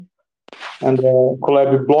and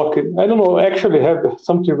Colab blocked it. I don't know. Actually, have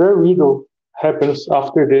something very weird happens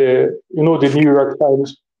after the New York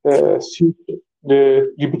Times sued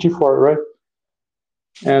the GPT-4, right?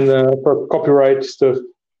 And for copyright stuff,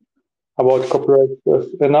 about copyright stuff.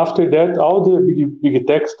 And after that, all the big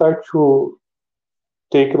tech start to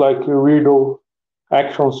take like weirdo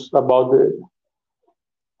actions about the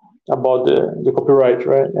copyright,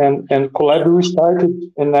 right? And Collab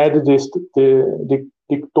restarted and added the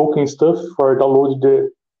token stuff for download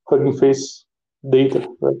the Hugging Face data,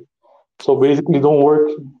 right? So basically, don't work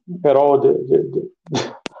at all.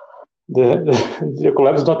 The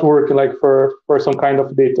collab is not working like for some kind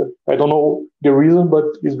of data. I don't know the reason, but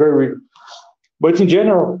it's very weird. But in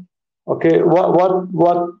general, okay,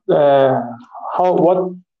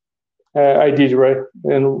 I did, right,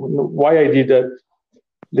 and why I did that.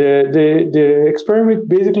 The experiment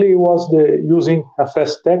basically was the using a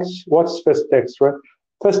fast text. What's fast text, right?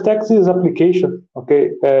 Fast text is application.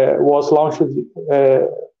 Okay, was launched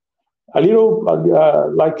a little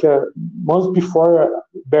like months before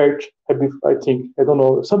BERT. I think, I don't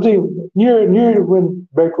know, something near when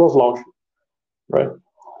BERT was launched, right?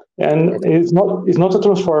 And it's not a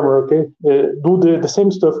transformer. Okay, do the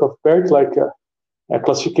same stuff of BERT, like a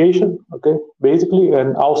classification. Okay, basically,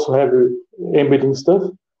 and also have embedding stuff,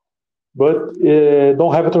 but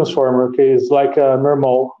don't have a transformer. Okay, it's like a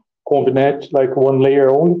normal ConvNet, like one layer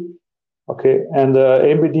only. Okay, and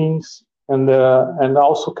embeddings, and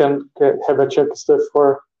also can have a check stuff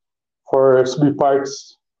for sub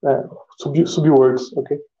parts, sub words.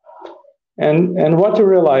 Okay, and what you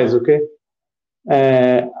realize, okay,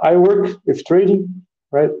 I work with trading,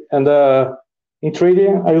 right, and in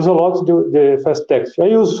trading I use a lot the fast text. I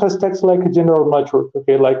use fast text like a general network.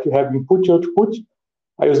 Okay, like you have input, output.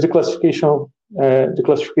 I use the classification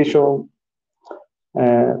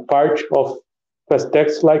part of fast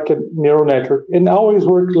text like a neural network, and always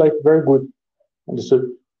work like very good. Understood?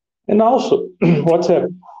 And also, what's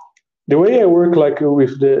happened? The way I work like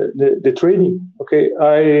with the trading, okay,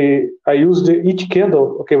 I use the each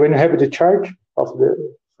candle. Okay, when you have the chart of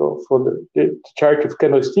for the chart of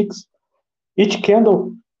candlesticks, each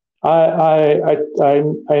candle, I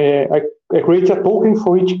create a token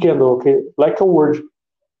for each candle. Okay, like a word,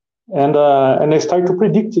 and I start to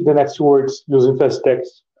predict the next words using fast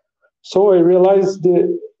text. So I realized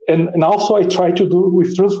and also I try to do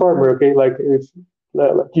with transformer. Okay, like with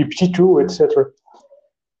GPT-2, etc.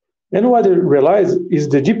 And what I realized is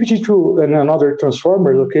the GPT-2 and another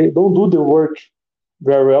transformers, okay, don't do the work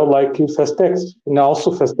very well like fast text. And also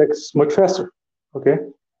fast text is much faster, okay?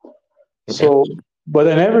 So, but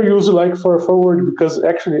I never use it like for forward, because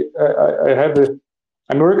actually I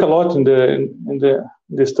work a lot in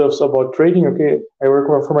the stuffs about trading, okay? I work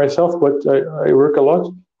for myself, but I work a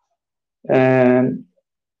lot.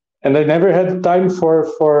 And I never had time for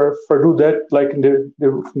do that like in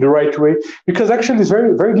the right way, because actually it's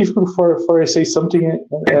very very difficult for I say something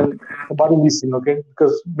and nobody listen, okay?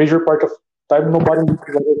 Because major part of time nobody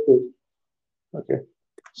listens what I say, okay?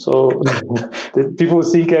 So the people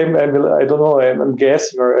think I don't know, I'm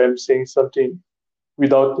guessing or I'm saying something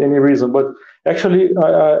without any reason, but actually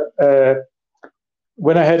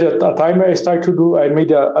when I had a time I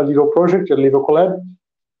made a little project, a little collab,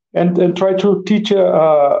 and try to teach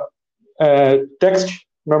text,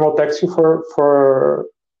 normal text for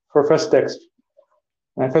fast text.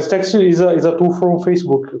 And fast text is a tool from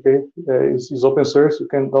Facebook. Okay, it's open source. You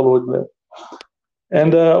can download that.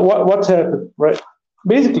 And what's happened, right?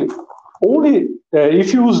 Basically, only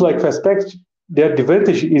if you use like fast text, the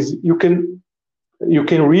advantage is you can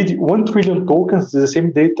read 1 trillion tokens, the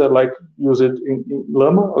same data like use it in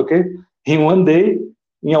Llama. Okay, in one day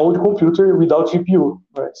in an old computer without GPU.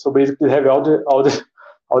 Right. So basically, have all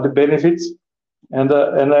the benefits, and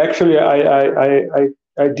actually I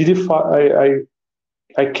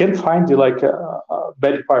can't find like a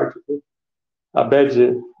bad part, a bad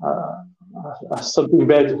something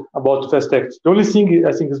bad about fast text. The only thing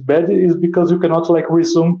I think is bad is because you cannot like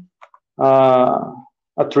resume a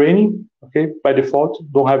training. Okay, by default,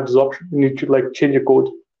 don't have this option. You need to like change the code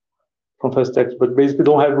from fast text, but basically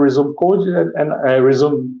don't have resume code and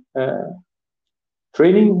resume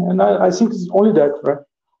training, and I think it's only that, right?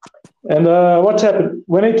 And what's happened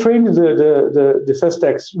when I trained the fast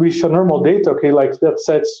text with a normal data, okay, like that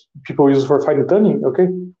sets people use for fine tuning, okay,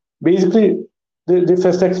 basically the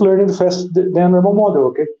fast text learning the normal model,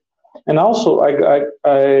 okay. And also I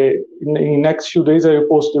in next few days I will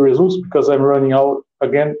post the results because I'm running out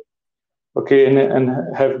again, okay, and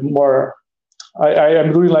have more. I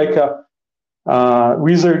am doing like a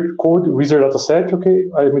wizard data set, okay.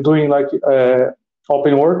 I'm doing like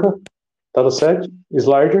open worker data set is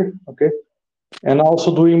larger, okay, And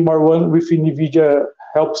also doing more one with NVIDIA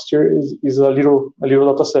helps here is a little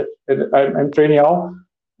data set. And I'm training out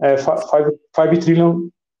 5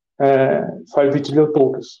 trillion 5 trillion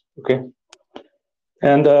tokens. Okay,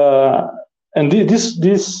 and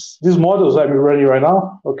these models I'm running right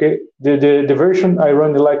now. Okay, the version I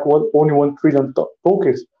run like only 1 trillion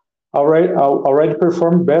tokens. Already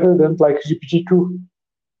perform better than like GPT-2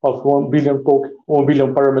 of 1 billion 1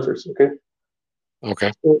 billion parameters. Okay.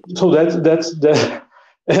 Okay. So that's that,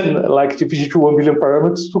 and like GPT-2 1 billion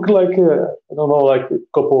parameters took like I don't know, like a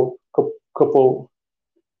couple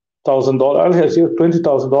 $1,000. I see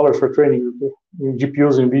 $20,000 for training, okay, in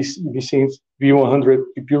GPUs in VCs V100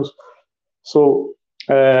 GPUs. So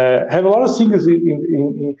have a lot of things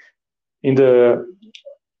in the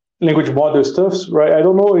language model stuffs, right? I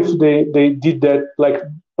don't know if they did that like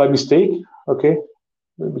by mistake, okay,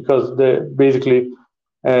 because basically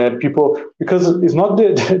people, because it's not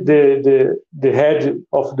the head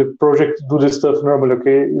of the project do this stuff normally,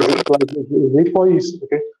 okay? It's like the employees,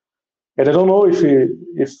 okay? And I don't know if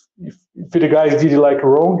the guys did it like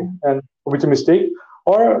wrong and commit a mistake,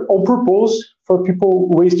 or on purpose for people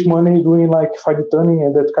waste money doing like fine tuning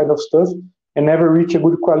and that kind of stuff and never reach a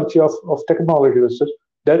good quality of technology.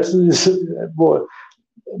 That's well,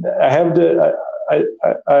 I have the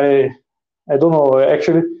I don't know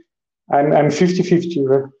actually. I'm 50-50,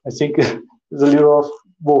 right? I think it's a little of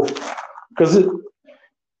both, because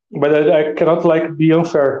but I cannot like be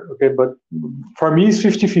unfair, okay? But for me, it's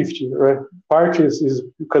 50-50, right? Part is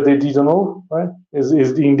because they didn't know, right? Is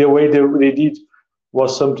in the way they did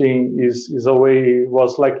was something is a way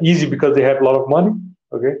was like easy because they have a lot of money,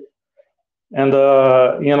 okay? And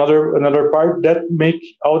in another part that make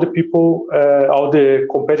all the people, all the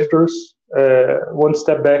competitors, one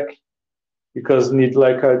step back because need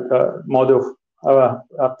like a model, a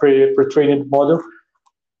pre-trained model,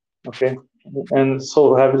 okay, and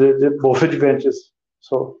so have the both advantages.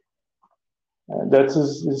 So that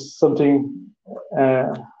is something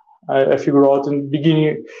I figure out in the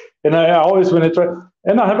beginning, and I always when I try,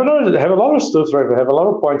 and I have a lot of stuff, right? I have a lot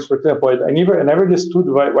of points. For example, I never understood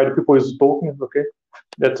why the people use token. Okay,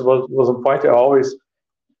 that was a point. I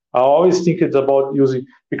always think it's about using,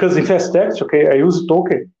 because in fast text, okay, I use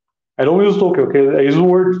token. I don't use token, okay, I use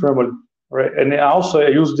word normally, right? And also I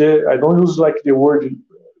don't use like the word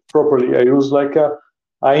properly. I use like a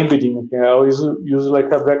embedding. Okay, I always use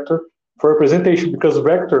like a vector for representation, because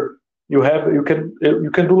vector you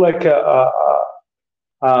can do like a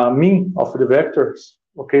mean of the vectors,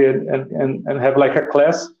 okay, and have like a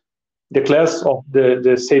class, the class of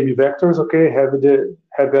the same vectors, okay,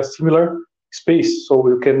 have a similar space so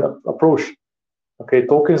you can approach. Okay,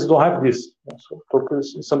 tokens don't have this. So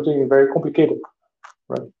tokens is something very complicated,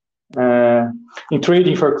 right? In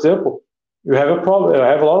trading, for example, you have a problem. I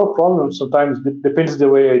have a lot of problems sometimes. It depends the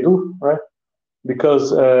way I do, right?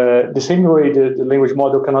 Because the same way the language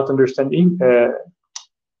model cannot understand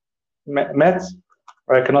math,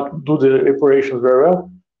 or I cannot do the operations very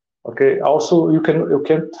well. Okay. Also, you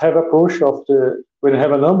can't have approach of the when you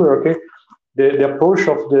have a number. Okay, the approach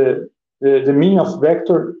of the mean of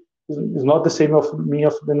vector is not the same of mean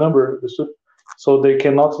of the number. So they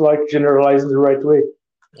cannot like generalize in the right way.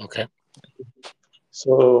 Okay.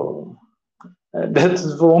 So that's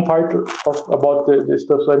one part about the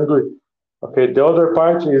stuff I'm doing. Okay, the other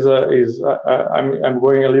part is I'm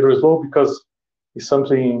going a little slow because it's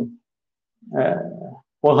something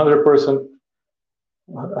 100%.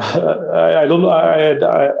 I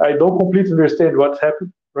don't completely understand what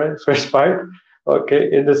happened. Right, first part.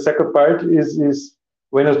 Okay, and the second part is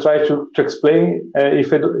when I try to explain,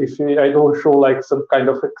 if I don't show like some kind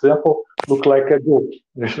of example, look like a joke.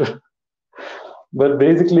 But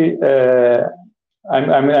basically,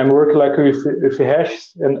 I'm working like with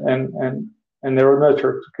hashes and neural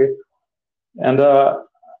networks. Okay, and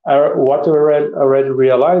what I already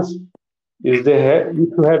realized is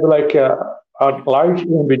you have like a large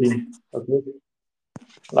embedding. Okay,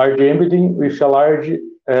 large embedding with a large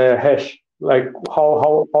hash. Like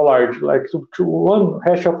how large? Like one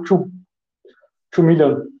hash of 2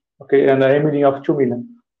 million. Okay, and an embedding of 2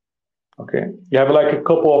 million. Okay, you have like a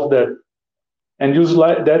couple of that, and use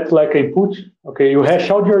like that like input. Okay, you hash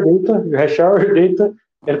out your data,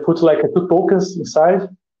 and put like 2 tokens inside,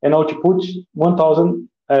 and output 1,000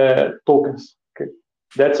 tokens. Okay,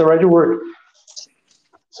 that's already work.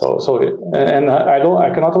 So and I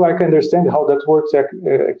cannot like understand how that works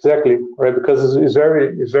exactly, right? Because it's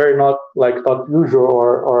very not usual,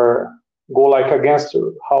 or go like against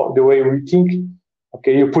how the way we think.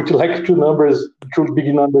 Okay, you put like two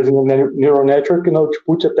big numbers in a neural network, to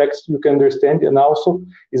put a text you can understand, and also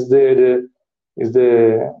is the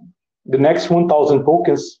the next 1,000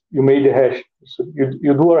 tokens, you made the hash. So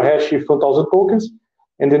you do a hash with 1,000 tokens,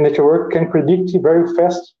 and the network can predict very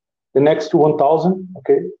fast the next 1,000,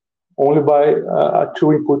 okay, only by a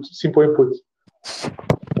simple input.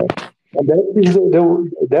 And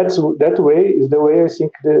that way is the way I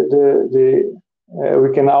think we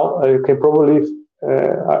can probably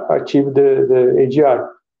achieve the AGI.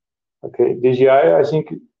 Okay, the AGI I think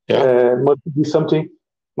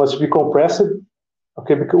must be compressed.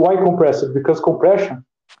 Okay, because why compressed? Because compression,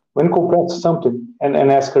 when compress something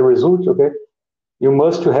and ask a result, okay, you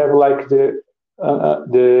must have like the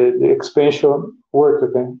expansion work,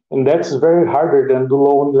 okay, and that's very harder than the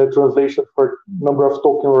low translation for number of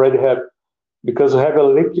tokens already have, because you have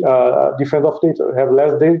a different of data, you have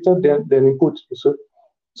less data than input.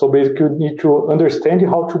 So basically, you need to understand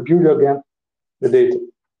how to build again the data.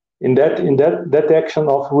 In that action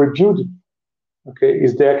of rebuilding, okay,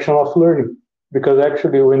 is the action of learning. Because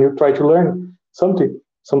actually, when you try to learn something,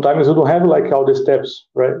 sometimes you don't have like all the steps,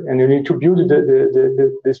 right? And you need to build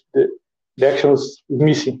the actions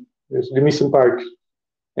missing, the missing part.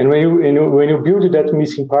 And when you build that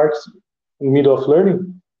missing parts in the middle of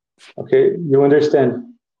learning, okay, you understand.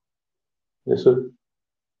 So,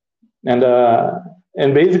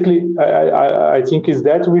 and basically, I think is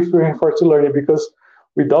that with reinforced learning, because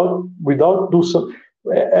without do some,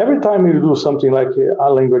 every time you do something like a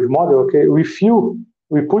language model, okay, we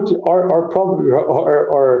put our problem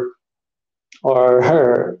or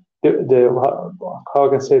how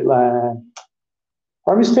can I say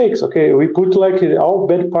our mistakes, okay, we put like all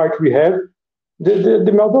bad part we have.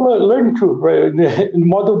 The model learn too, right? The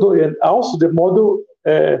model and also the model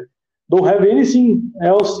don't have anything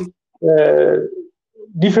else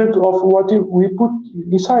different of what we put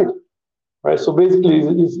inside, right? So basically,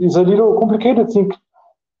 it's a little complicated thing.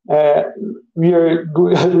 We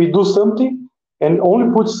do something and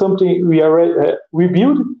only put something we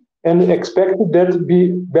build and expect that to be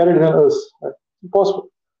better than us. Right? Impossible.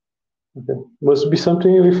 Okay. Must be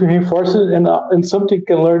something if we reinforce it, and something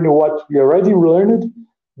can learn what we already learned,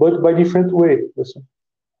 but by different way. That's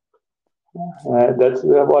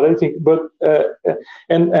what I think. But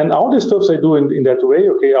and all the stuffs I do in that way.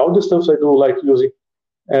 Okay, all the stuffs I do like using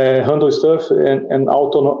handle stuff and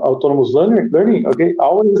autonomous learning. Okay,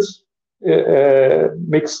 always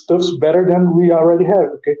makes stuffs better than we already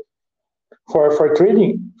have. Okay, for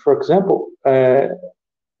trading, for example,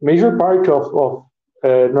 major part of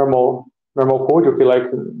normal code, okay,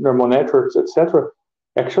 like normal networks, etc.,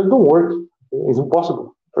 actually don't work. It's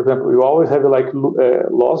impossible. For example, you always have like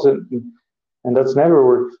laws, and that's never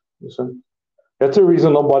worked. So that's the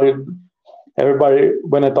reason everybody,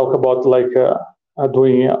 when I talk about like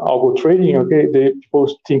doing algo trading, okay, people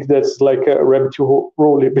think that's like a rabbit hole,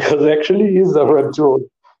 because it actually is a rabbit hole.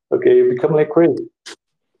 Okay, you become like crazy.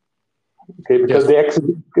 Okay, because the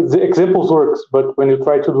examples works, but when you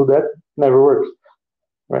try to do that, it never works,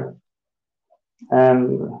 right?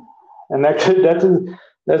 And actually, that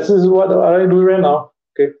is what I do right now.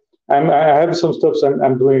 Okay, I have some stuff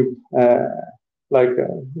I'm doing,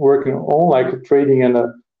 working on, like trading and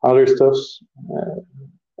other stuffs.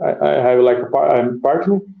 I have like I'm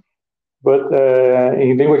partner, but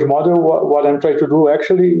in language model, what I'm trying to do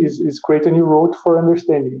actually is create a new road for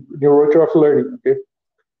understanding, new road of learning. Okay,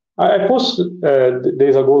 I posted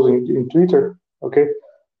days ago in Twitter. Okay,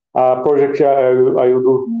 project I will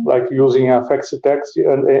do like using a fax text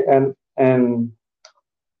and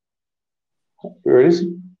where is it?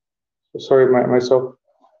 Sorry, myself.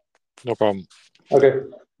 No problem. Okay,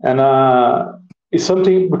 and it's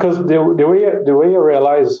something because the way I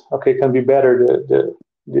realize can be better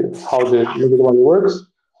how the language works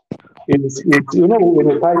is when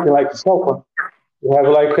you type in like a cell phone, you have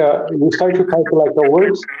like you start to type like the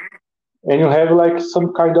words, and you have like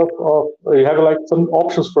some kind of you have like some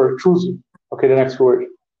options for choosing the next word,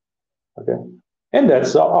 okay, and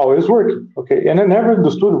that's always working, okay, and I never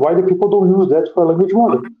understood why the people don't use that for language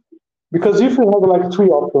model, because if you have like three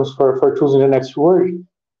options for choosing the next word,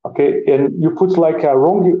 okay, and you put like a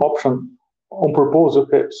wrong option on purpose,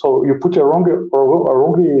 okay, so you put a wrong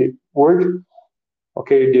word,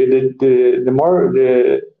 okay, the more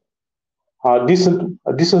the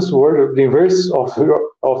distance word, the inverse of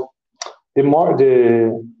the more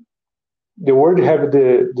the word have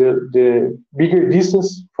the bigger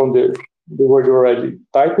distance from the word you already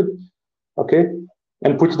typed, okay,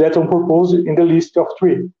 and put that on purpose in the list of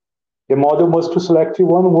three. The model must select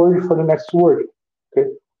one word for the next word, okay.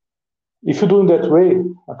 If you do it that way,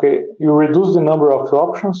 okay, you reduce the number of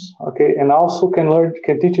options, okay, and also can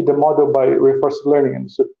teach the model by reinforced learning. And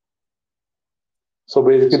So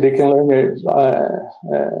basically, they can learn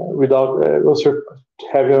without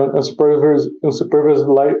having unsupervised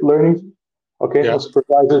learning, okay, Yeah.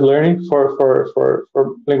 unsupervised learning for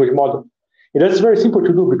language model. And that's very simple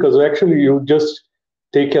to do because actually you just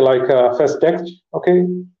take like a fast text, okay,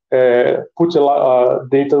 put a lot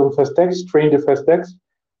data on fast text, train the fast text,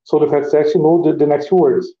 so the fast text know the next few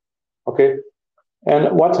words, okay. And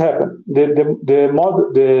what happened? The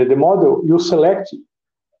model you select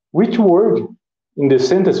which word in the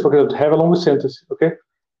sentence, for example, have a long sentence, okay?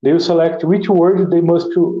 They will select which word they must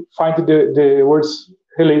to find the words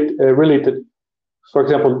related. For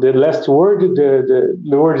example, the last word,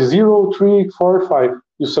 the word 0, 3, 4, 5,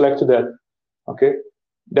 you select that, okay?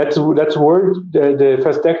 That's word, the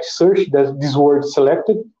fast text search, that this word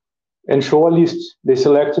selected and show a list. They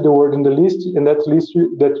select the word in the list, and that list,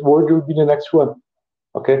 that word will be the next one,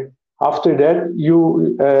 okay? After that, you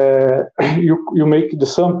make the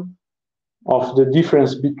sum of the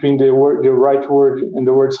difference between the right word and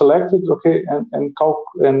the word selected, okay, and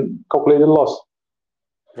calculate the loss.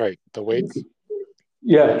 Right. The weights. Are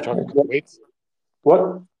Yeah. you talking about the weights? What,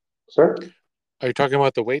 sir? Are you talking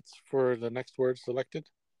about the weights for the next word selected?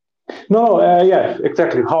 No, yeah,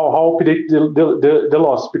 exactly. How update the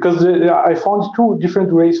loss? Because I found two different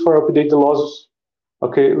ways for update the losses.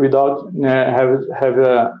 Okay, without have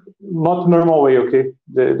a not normal way. Okay,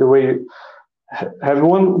 the way have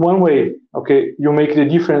one way. Okay, you make the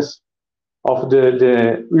difference of the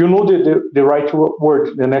you know the right word,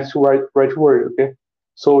 the next right word, okay.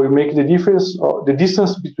 So you make the difference, the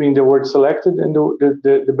distance between the word selected and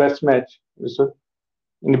the best match, so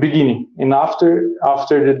in the beginning. And after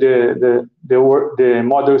the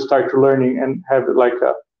model start to learning and have like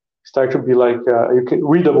a start to be like you can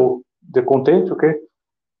readable the content, okay.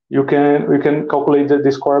 You can calculate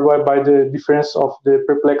the score by the difference of the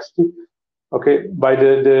perplexity, okay, by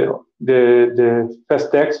the fast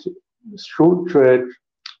text through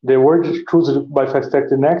the word chosen by fast text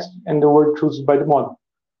the next and the word chosen by the model,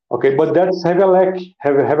 okay. But that's have a lack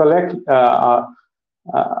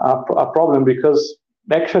a problem because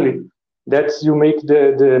actually that's you make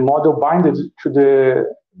the model binded to the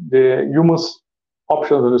human's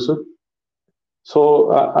options, understood? So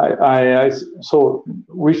so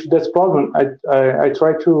with that problem, I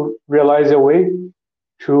try to realize a way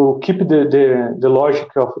to keep the logic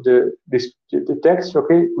of the text,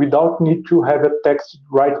 okay, without need to have a text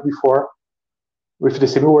right before with the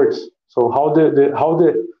same words. So how the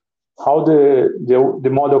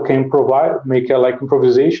model can provide make a like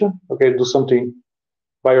improvisation, okay, do something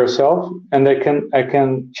by yourself, and I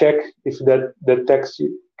can check if that text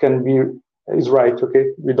can be is right, okay,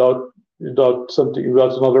 without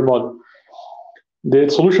another model. The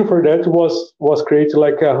solution for that was create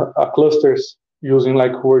like a clusters using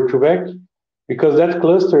like word2vec, because that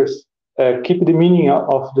clusters keep the meaning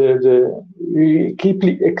of the keep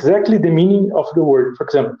exactly the meaning of the word. For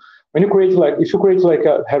example, when you create like if you create like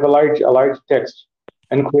have a large text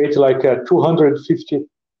and create like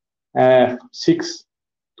 256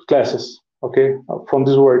 classes, okay, from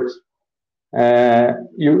these words,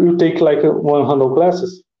 you take like 100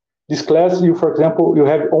 classes. This class, you for example, you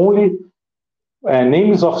have only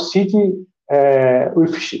names of city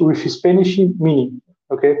with Spanish meaning.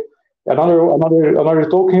 Okay, another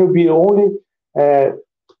token will be only uh,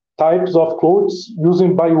 types of clothes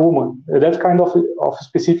used by women. That kind of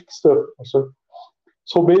specific stuff.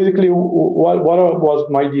 So basically, what was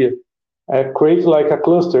my idea? Create like a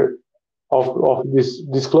cluster of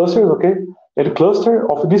these clusters, okay, and a cluster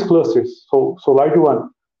of these clusters. So large one,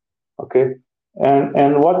 okay, and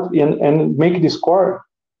make this core,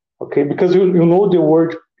 okay, because you know the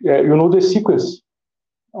word, you know the sequence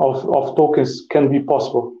of tokens can be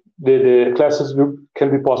possible. The classes can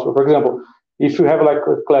be possible. For example, if you have like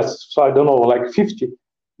a class, so I don't know, like 50,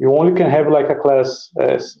 you only can have like a class,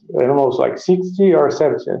 I don't know, like 60 or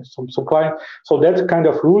 70, some client. So that kind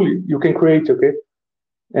of rule you can create, okay,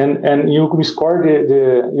 and you can score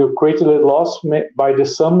you create the loss by the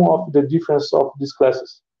sum of the difference of these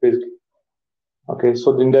classes, basically. Okay,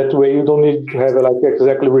 so in that way you don't need to have like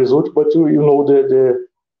exactly result, but you know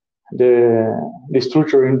the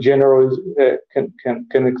structure in general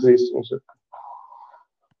can exist. So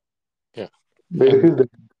Yeah. basically,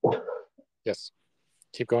 Yes.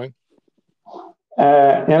 Keep going.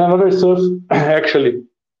 and another stuff actually,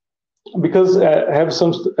 because I have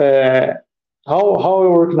some how I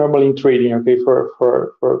work normally in trading. Okay,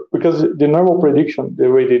 for because the normal prediction,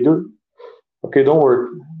 the way they do, okay, don't work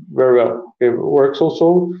very well. Okay, it works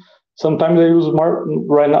also. Sometimes I use more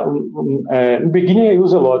right now. In the beginning, I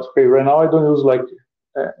use a lot. Okay, right now I don't use like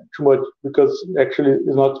too much because actually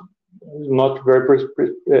it's not very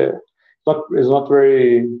It's not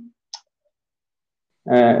very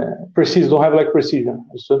precise. Don't have like precision.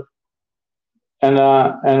 So,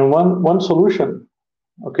 and one solution,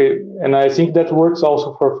 okay, and I think that works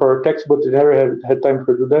also for text, but I never had time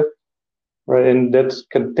to do that, right? And that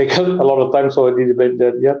can take a lot of time, so I didn't debate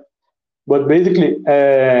that yet. But basically,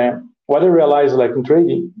 what I realized, like in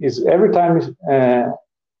trading, is every time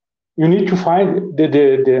you need to find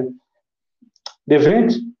the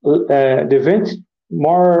event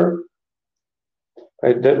more.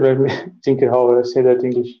 Let me think how I say that in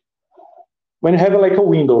English. When you have like a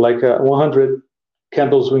window, like a 100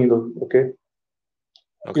 candles window, okay,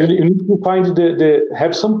 Okay. you need to find the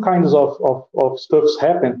have some kinds of stuffs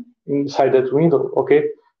happen inside that window, okay.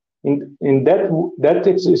 In that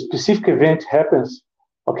specific event happens,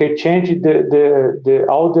 okay, change the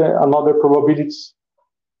all the another probabilities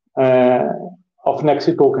uh, of next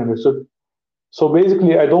token. So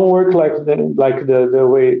basically, I don't work like the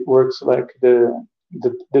way it works like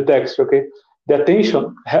the text. Okay, the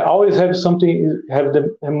attention always have something, have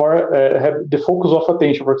the more have the focus of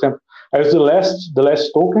attention. For example, I use the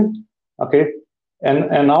last token. Okay,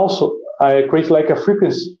 and also I create like a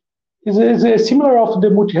frequency. It's a similar of the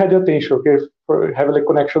multi-head attention. Okay, for having a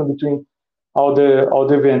connection between all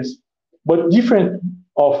the events, but different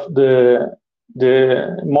of the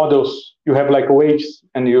models. You have like weights,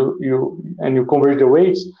 and you convert the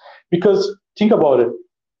weights, because think about it.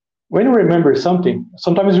 When you remember something,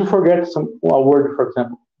 sometimes you forget a word, for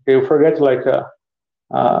example. Okay, you forget like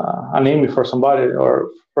a name for somebody, or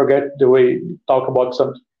forget the way you talk about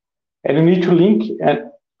something, and you need to link and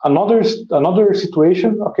another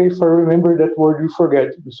situation. Okay, for remember that word you forget.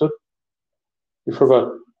 So you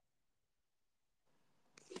forgot.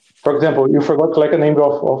 For example, you forgot like a name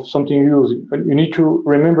of something you use. You need to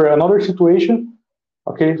remember another situation,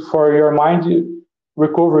 okay, for your mind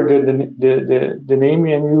recover the name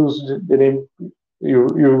and use the name you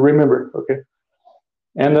remember, okay.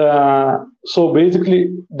 And so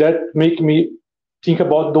basically that make me think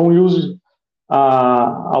about, don't use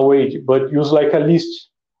a weight, but use like a list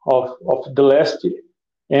of the last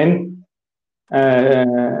n uh,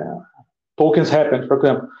 tokens happen. For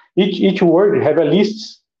example, each word have a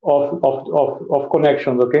list of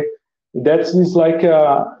connections. Okay, that is like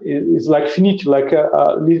finite, like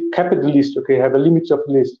a capped list. Okay, have a limit of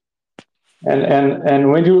list.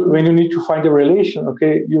 And when you need to find a relation,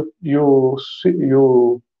 okay, you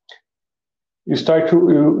start to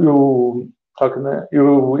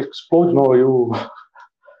you explode. No, you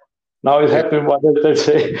now it's Yeah. happening. What did I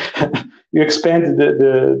say? You expand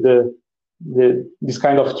this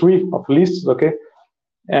kind of tree of lists. Okay,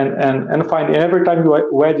 and find every time you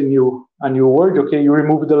add a new word, okay, you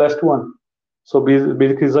remove the last one. So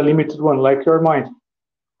basically, it's a limited one, like your mind.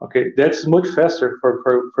 Okay, that's much faster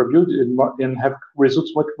for build and have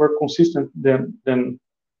results much more consistent than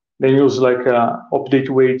use like update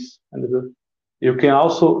weights. And you can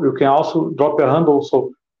also drop a handle, so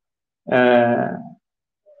uh,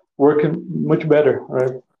 working much better,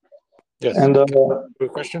 right? Yes. And Can I ask you a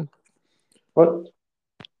question? what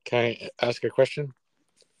Can I ask a question?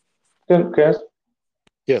 can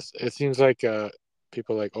Yes. It seems like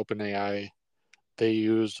people like OpenAI, they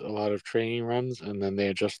use a lot of training runs and then they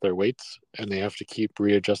adjust their weights and they have to keep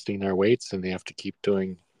readjusting their weights and they have to keep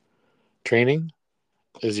doing training.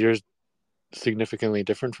 Is yours significantly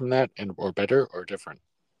different from that, and or better or different?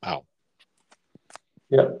 How?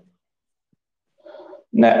 yeah.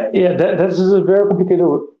 Nah, yeah, that's a very complicated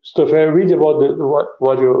stuff. I read about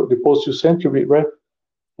the post you sent to me, right?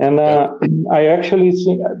 And Yeah. I actually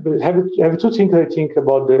think have two things I think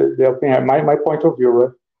about the opinion. My point of view,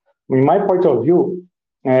 right? In my point of view,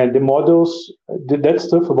 the models, that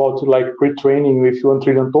stuff about like pre-training with 1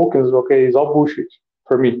 trillion tokens, okay, is all bullshit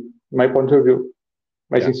for me. My point of view,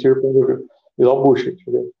 my Yeah. sincere point of view, is all bullshit.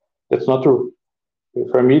 Okay? That's not true.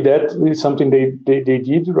 For me, that is something they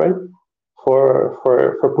did, right, for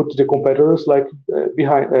put the competitors like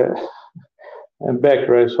behind and back,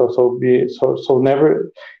 right. So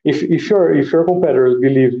never, if your competitors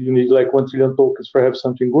believe you need like 1 trillion tokens for have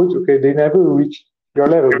something good, okay, they never reach your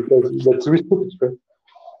level, because that's really stupid,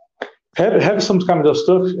 right. Have some kind of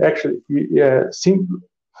stuff actually. Yeah,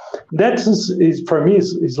 that is for me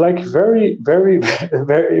is like very very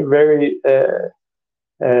very very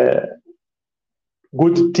uh,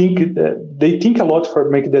 good think. They think a lot for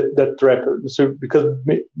making that trap. So because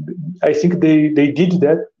I think they did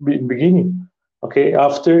that in the beginning. Okay,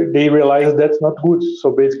 after they realized that's not good.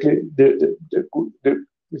 So basically,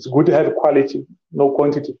 it's good to have quality, no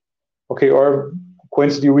quantity. Okay, or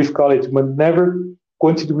quantity with quality, but never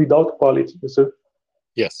quantity without quality. So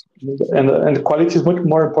Yes. and quality is much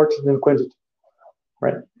more important than quantity.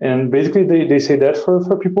 right? And basically they say that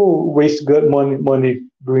for people who waste good money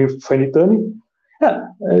doing funny tuning. Yeah,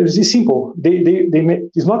 it's simple. They make,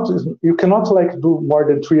 it's not, you cannot like do more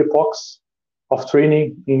than 3 epochs of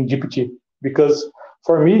training in GPT, because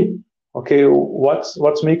for me, okay,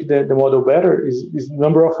 what's make the model better is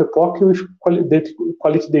number of epoch with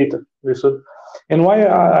quality data. So, and why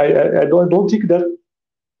I don't think that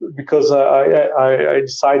because I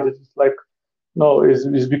decided like no,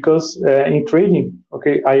 is because in training,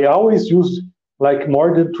 okay, I always use like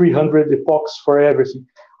more than 300 epochs for everything.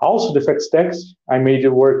 Also, the fact text I made it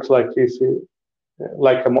work like if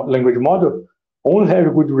like a language model only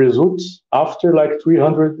have good results after like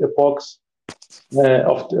 300 epochs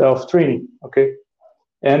of training. Okay,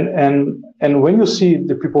 and when you see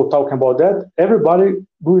the people talking about that, everybody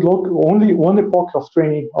do look only one epoch of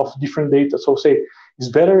training of different data. So say it's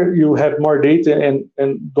better you have more data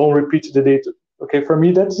and don't repeat the data. Okay, for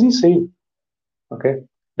me that's insane. Okay,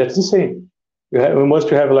 that's insane. We must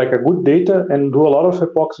have like a good data and do a lot of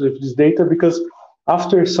epochs with this data, because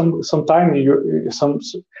after some time you some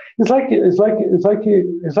it's like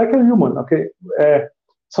a human. Okay,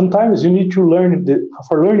 sometimes you need to learn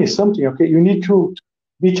for learning something. Okay, you need to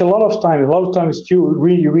teach a lot of time. A lot of time is still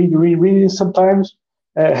read. Sometimes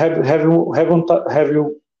have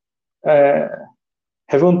you uh,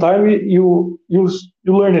 have on time you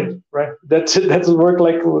learn it, right? That's work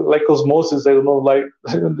like osmosis. I don't know, like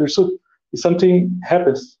there's something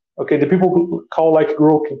happens. Okay, the people call like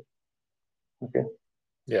growing. Okay,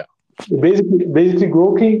 Yeah. basically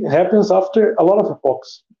growing happens after a lot of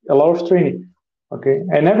epochs, a lot of training. Okay,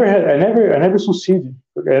 I never succeeded.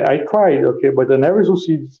 Okay, I tried. Okay, but I never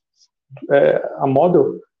succeeded a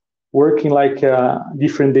model working like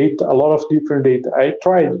different data, a lot of different data. I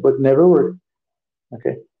tried, but never worked.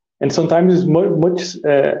 Okay, and sometimes it's much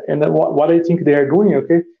and what I think they are doing.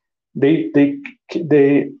 Okay, they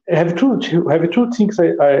have two things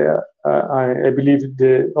I believe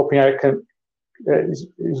the OpenAI is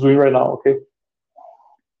doing right now. Okay,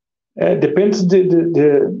 depends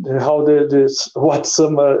the how the what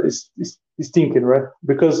some is thinking, right?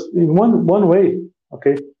 Because in one way,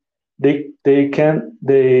 okay, they can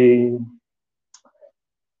they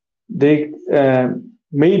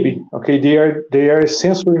maybe okay they are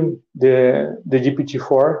censoring the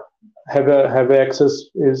GPT-4 have access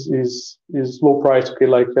is low price, okay,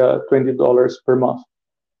 like $20 per month.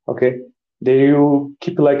 Okay, they will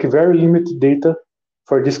keep like very limited data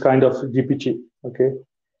for this kind of GPT. Okay,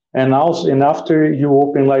 and also and after you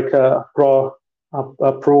open like a pro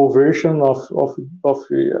version uh,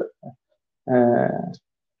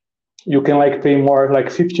 you can like pay more like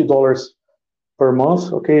 $50 per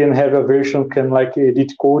month, okay, and have a version can like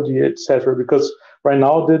edit code, etc. Because right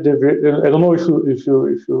now I don't know if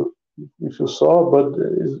you saw, but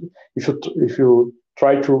if you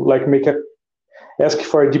try to like make a ask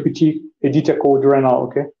for a GPT edit a code right now,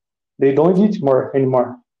 okay, they don't edit more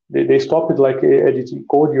anymore. They stop it like editing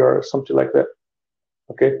code or something like that.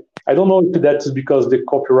 Okay, I don't know if that's because the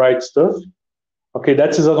copyright stuff. Okay,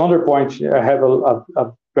 that is another point I have a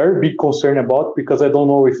very big concern about, because I don't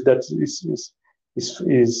know if that is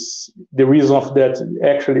the reason of that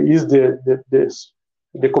actually is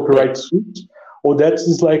the copyright suit, or that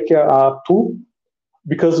is like a tool,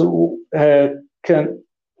 because can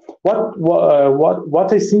what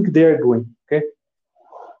I think they are doing. Okay,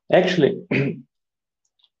 actually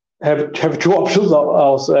have two options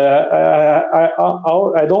also.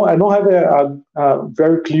 I don't have a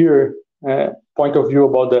very clear point of view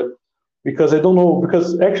about that, because I don't know,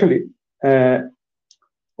 because actually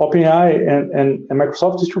OpenAI and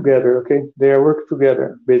Microsoft is together. Okay, they are working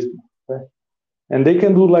together basically, okay? And they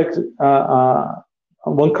can do like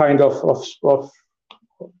one kind of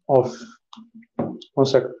 1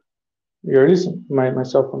 second. You're listening. My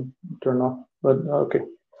cell phone turned off, but okay.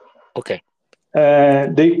 Okay.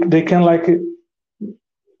 They can like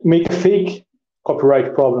make a fake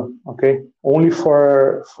copyright problem, okay, only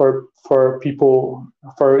for people,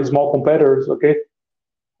 for small competitors, okay,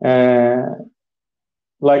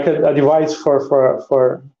 like a device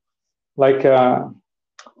for like a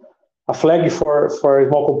flag for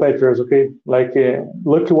small competitors, okay, like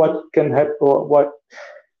look what can happen,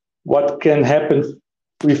 what can happen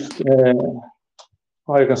with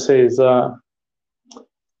how I can say is a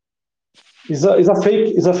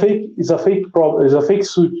fake problem, is a fake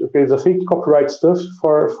suit, okay, it's a fake copyright stuff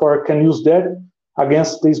for can use that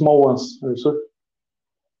against the small ones. So,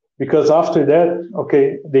 because after that,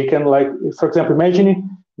 okay, they can like, for example, imagine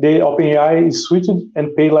the OpenAI is switched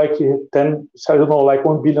and pay like 10, I don't know, like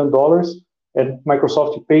 $1 billion, and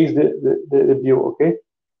Microsoft pays the bill, okay,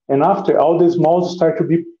 and after all these models start to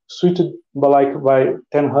be switched by 1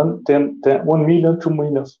 million, 2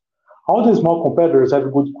 million. All the small competitors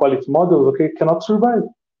have good quality models, okay, cannot survive.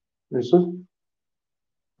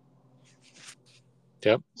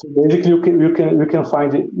 Yep. So basically, you can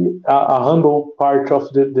find a humble part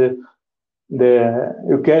of the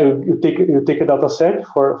you take a data set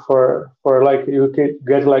for like you can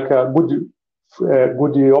get like a good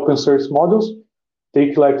open source models,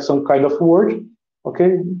 take like some kind of word,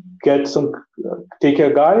 okay, get some take a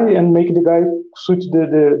guy and make the guy switch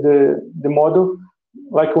the model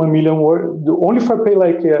like 1 million word only for pay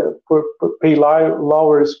like for pay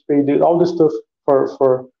hours, pay all the stuff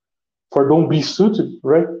for don't be suited,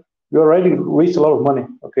 right? You already waste a lot of money,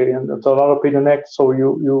 okay, and it's a lot of pain in the neck. So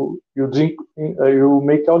you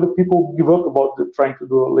make all the people give up about trying to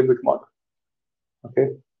do a language model, okay.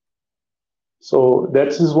 So that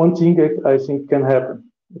is one thing I think can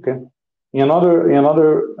happen, okay. In another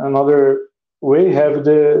way, have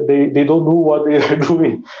they don't know what they are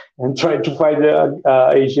doing and try to find the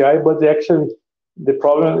AGI, but actually the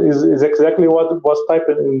problem is exactly what was typed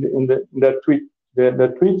in that tweet,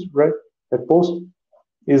 that tweet, right? That post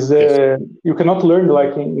is Yes. you cannot learn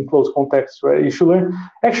like in close context, right? You should learn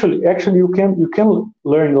actually you can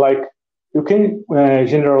learn like you can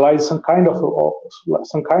generalize some kind of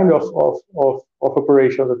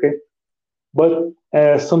operations, okay? But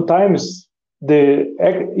sometimes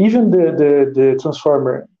even the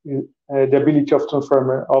transformer, the ability of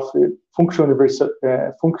transformer of function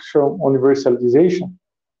universalization,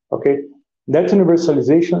 okay, that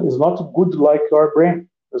universalization is not good like our brain.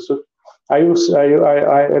 So I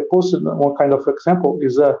posted one kind of example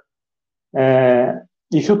is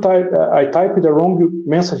if you I type the wrong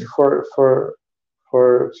message for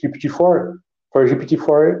GPT-4, for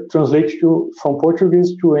GPT-4 translate to from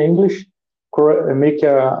Portuguese to English, make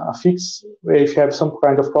a fix. If you have some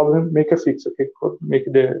kind of problem, make a fix. Okay, make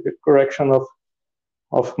the correction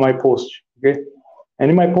of my post. Okay, and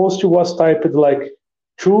in my post was typed like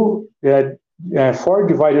 4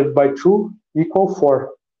 divided by 2 equal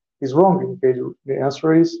 4 is wrong. Okay, the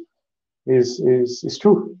answer is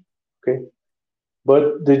true. Okay, but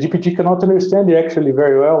the GPT cannot understand actually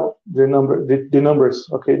very well the numbers.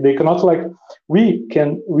 Okay, they cannot like we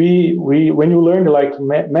when you learn like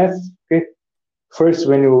math. Okay, first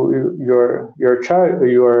when your child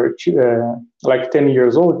you're like 10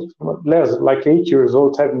 years old, less like 8 years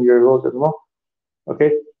old, 7 years old, I don't know.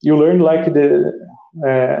 Okay, you learn like the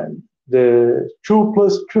 2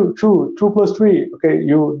 plus 3. Okay,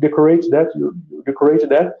 you decorate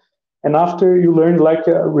that, and after you learn like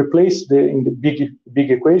replace in the big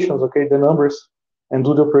equations, okay, the numbers, and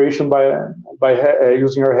do the operation by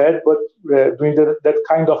using your head, but doing that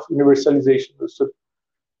kind of universalization. So,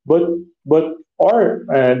 but or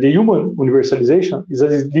the human universalization is a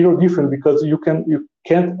little different because you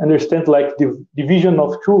can't understand like the division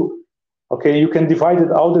of 2. Okay, you can divide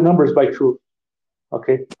all the numbers by 2.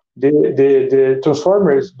 Okay, the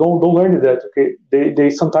transformers don't learn that. Okay, they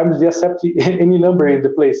sometimes they accept any number in the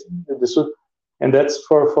place, and that's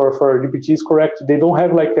for GPT is correct. They don't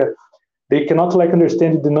have like they cannot like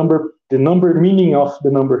understand the number meaning of the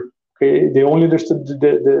number. Okay, they only understand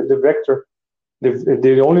the vector.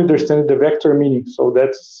 They only understand the vector meaning. So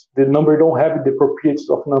that's the number don't have the properties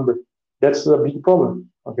of number. That's a big problem.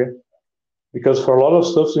 Okay, because for a lot of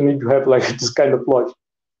stuff you need to have like this kind of logic.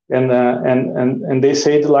 And they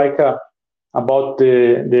said like about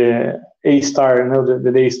the A star, you know,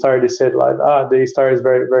 the A star. They said like the A star is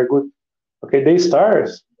very very good. Okay, the A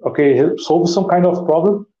stars, okay, solve some kind of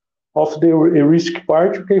problem of the risk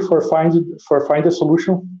part. Okay, find a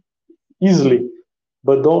solution easily,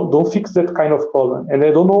 but don't fix that kind of problem. And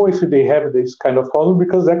I don't know if they have this kind of problem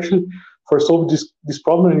because actually for solve this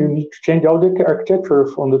problem you need to change all the architecture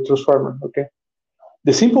from the transformer. Okay,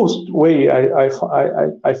 the simplest way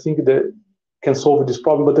I think that can solve this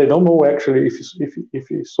problem, but I don't know actually if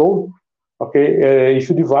it's solved. Okay, if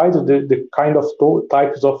you divide the kind of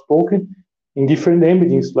types of token in different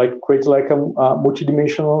embeddings, like create like a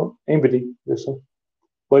multidimensional embedding.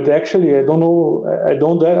 But actually, I don't know. I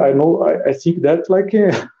don't that. I know. I think that like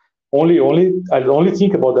I only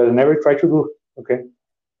think about that. I never try to do. Okay,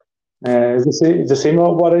 it's the same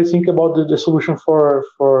what I think about the solution for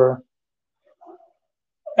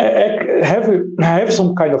I have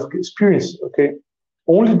some kind of experience. Okay,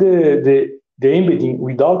 only the embedding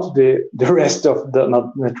without the rest of the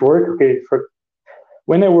network. Okay, for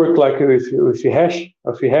when I work like with the hash,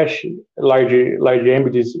 large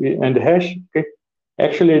embeddings and the hash. Okay,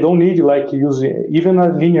 actually I don't need like using even a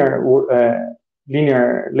linear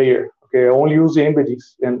layer. Okay, I only use the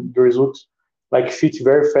embeddings and the results like fit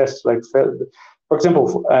very fast. for example,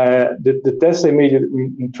 the test I made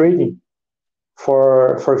in trading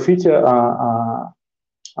for fit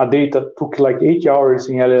a data took like 8 hours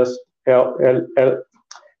in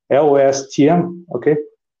LSTM, okay,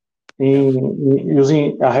 in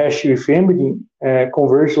using a hash with embedding,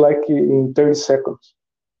 converge like in 30 seconds.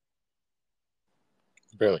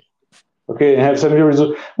 Really? Okay, and have some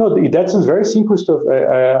results. No, that's very simple stuff.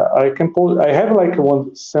 I can post. I have like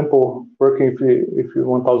one sample working if you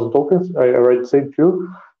 1,000 tokens. I already said too,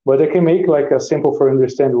 but I can make like a sample for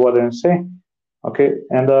understand what I'm saying. Okay,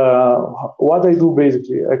 and what I do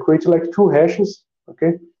basically, I create like two hashes.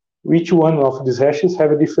 Okay, each one of these hashes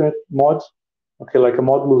have a different mod. Okay, like a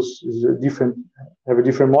modulus is a different, have a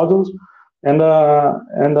different modules, and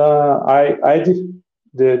I did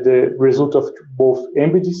the result of both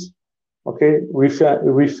embeds, okay, with a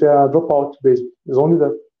dropout basically. It's only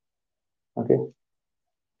that. Okay.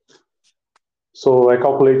 So I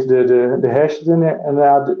calculate the hashes and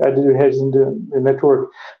add the hashes in the network,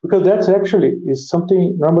 because that's actually is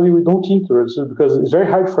something normally we don't introduce, because it's very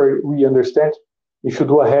hard for we understand if you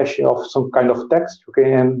do a hash of some kind of text,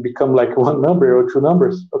 okay, and become like one number or two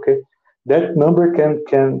numbers, okay, that number can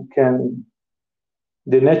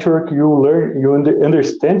the network you learn you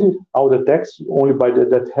understand it, all the text only by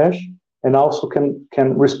that hash, and also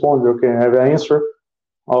can respond, okay, have an answer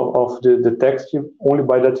of the text only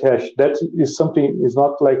by that hash. That is something is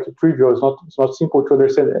not like trivial. It's not simple to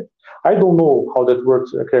understand. I don't know how that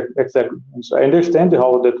works exactly. So I understand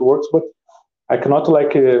how that works, but I cannot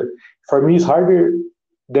like. For me, it's harder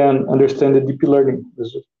than understand the deep learning.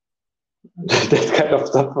 That kind of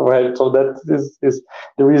stuff, right? So that is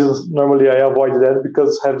the reasons normally I avoid that,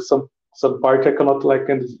 because have some part I cannot like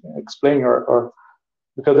explain or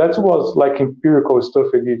because that was like empirical stuff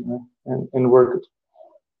I did, and worked.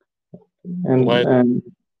 Why? And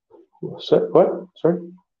what? Sorry.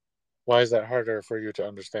 Why is that harder for you to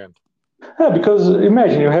understand? Yeah, because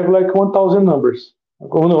imagine you have like 1,000 numbers,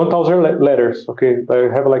 1,000 letters. Okay, I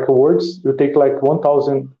have like words. You take like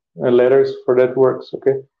 1,000 letters for that words.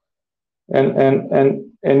 Okay,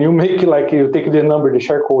 and you make like you take the number, the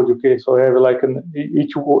share code. Okay, so you have like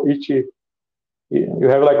each you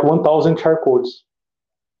have like 1,000 share codes.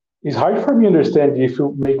 It's hard for me to understand if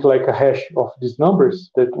you make like a hash of these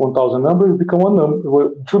numbers, that 1,000 numbers become one number,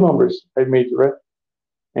 well, two numbers I made, right?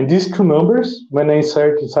 And these two numbers, when I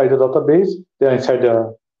insert inside the database, then inside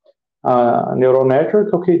the neural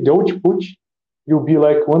network, okay, the output will be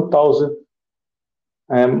like 1,000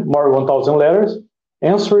 more 1,000 letters,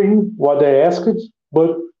 answering what I asked,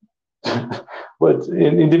 but but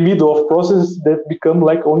in the middle of process that become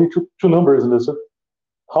like only two numbers. So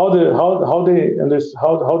how they understand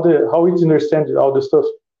how it understands all the stuff,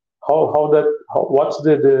 what's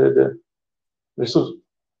the so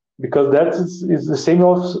because that is the same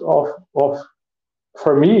of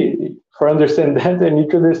for me, for understand that I need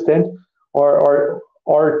to understand or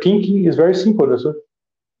thinking is very simple.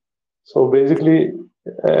 So basically,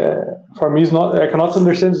 for me, it's not, I cannot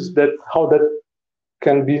understand that how that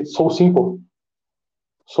can be so simple.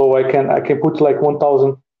 So I can put like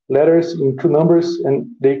 1,000 letters in two numbers, and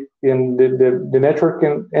the network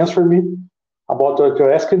can answer me about what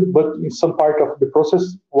you're asking, but in some part of the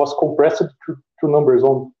process was compressed to two numbers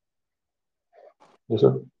only.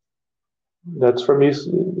 So that's for me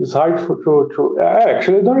is hard to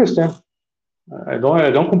actually I don't understand. I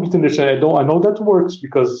don't completely understand. I know that works,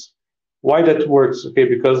 because why that works? Okay,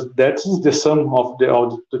 because that is the sum of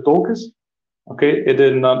the tokens. Okay, and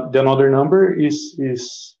then the another number is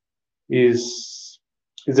is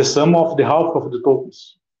the sum of the half of the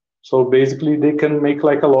tokens. So basically, they can make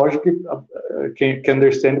like a logic, can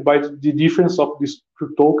understand by the difference of these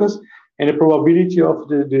two tokens, and the probability of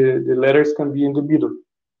the letters can be in the middle,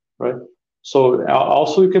 right? So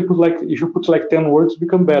also you can put like, if you put like 10 words,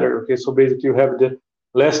 become better. Okay, so basically you have the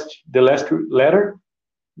last letter,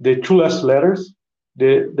 the two last letters,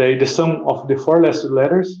 the sum of the four last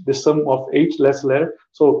letters, the sum of eight last letters.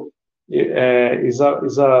 So is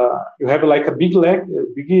a you have like a big lack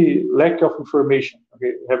of information.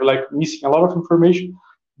 Okay, you have like missing a lot of information,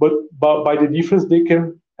 but by the difference they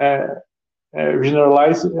can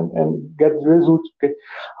generalize and get the result. Okay,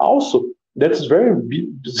 also that's very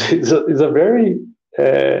is a very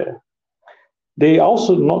uh, they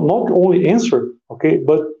also not only answer, okay,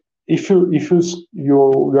 but if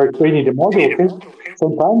you are training the model, okay,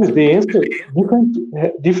 sometimes they answer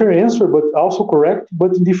different answer, but also correct,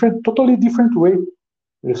 but in different totally different way.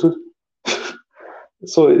 So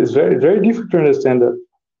so it's very difficult to understand that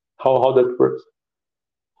how that works.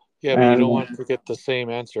 Yeah, but you And don't want to get the same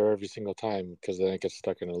answer every single time because then it gets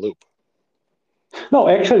stuck in a loop. No,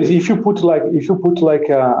 actually, if you put like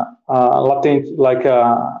a latent like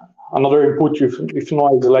another input if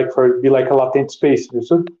noise like for be like a latent space,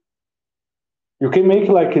 you can make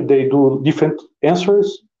like they do different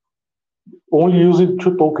answers only using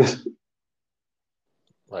two tokens.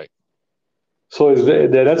 Right. So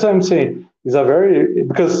that's what I'm saying. It's a very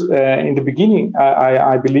because in the beginning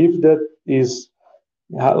I believe that is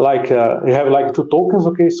like you have like two tokens.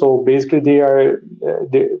 Okay, so basically they are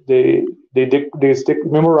they stick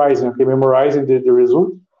memorizing. Okay, memorizing the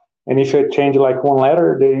result, and if you change like one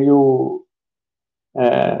letter, then you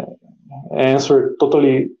uh, answer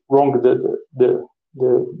totally wrong the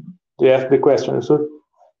the question. So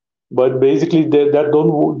but basically that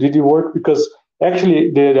don't didn't work because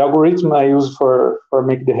actually the algorithm I use for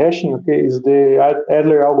make the hashing, okay, is the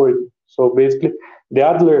Adler algorithm. So basically the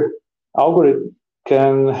Adler algorithm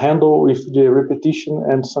can handle with the repetition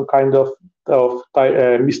and some kind of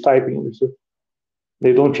mistyping. So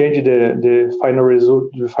they don't change the final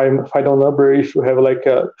result, the final number if you have like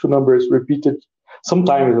two numbers repeated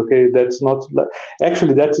sometimes. Okay, that's not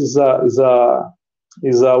actually that is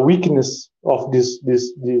a weakness of this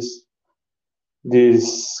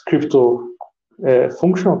crypto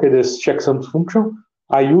function, okay, this checksum function.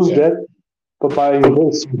 I use Yeah. that by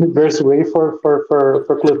inverse way for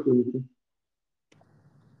clustering.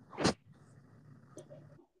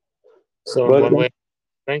 So in But one way,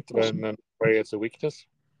 strength, but in another way, it's a weakness.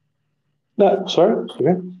 no, sorry,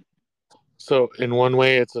 again. So in one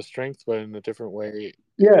way, it's a strength, but in a different way,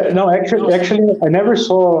 Yeah, it's no, actually, I never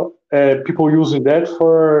saw people using that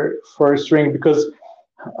for string because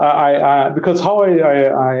because how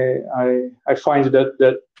I find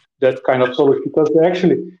that kind of solution because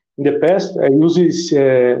actually in the past I use this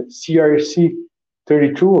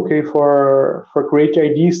CRC32, okay, for create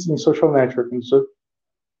IDs in social networking. So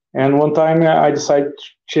and one time I decided to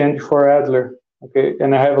change for Adler, okay,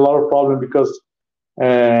 and I have a lot of problem because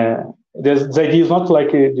the ID is not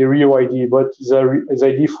like the real ID, but it's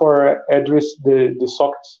ID for address the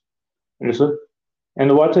sockets. Understood?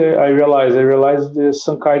 And what I realized there's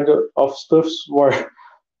some kind of stuff where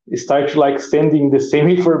it starts like sending the same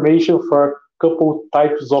information for a couple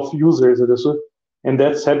types of users. Understood? And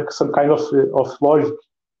that's have some kind of logic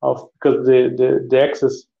of because the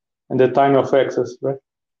access and the time of access, right?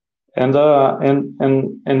 And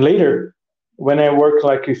later when I work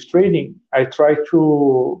like with trading, I try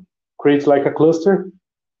to create like a cluster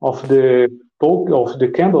of the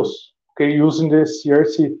candles, okay, using the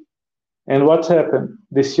CRC. And what's happened?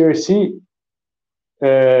 The CRC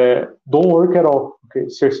don't work at all. Okay,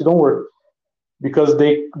 CRC don't work because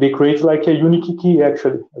they create like a unique key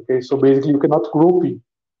actually. Okay, so basically you cannot group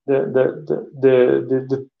the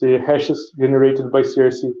hashes generated by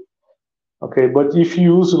CRC. Okay, but if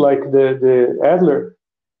you use like the Adler,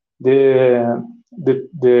 the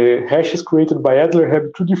hashes created by Adler have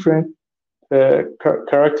two different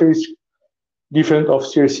characteristics different of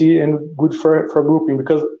CRC and good for grouping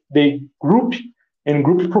because they group and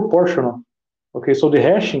group proportional. Okay, so the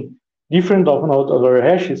hashing different of other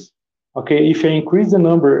hashes. Okay, if I increase the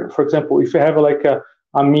number, for example, if I have like a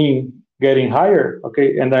mean getting higher,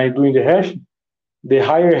 okay, and I'm doing the hash, the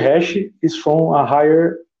higher hash is from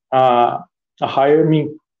uh, a higher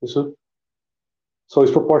mean. So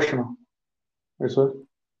it's proportional.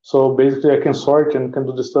 So basically, I can sort and can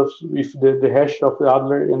do the stuff with the hash of the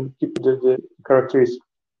Adler and keep the characteristics.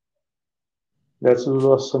 That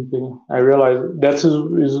was something I realized. That is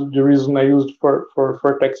the reason I used for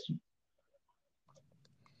texting.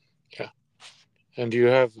 yeah. And do you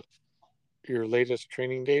have your latest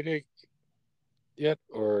training data yet,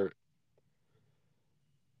 or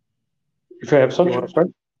If I have you such, want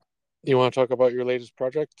sorry. you want to talk about your latest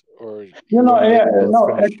project, or You you know, want to wait yeah, until it's no,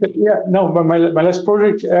 finished? actually, yeah, no, but my last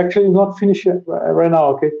project actually is not finished yet, right now,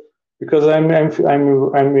 okay? Because I'm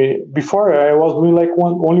before I was doing like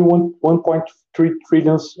only 1.3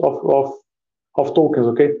 trillions of tokens,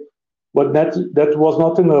 okay? But that was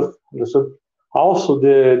not enough. So also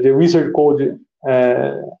the wizard code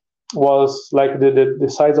was like the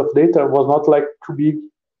size of data was not like too big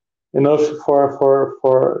enough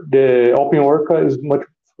for the open orca is much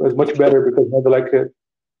better because have like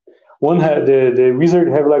one had the wizard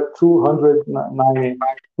have like 290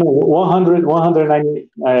 no 190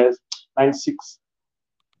 96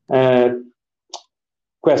 uh,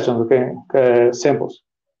 questions, okay, samples,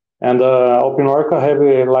 and open orca have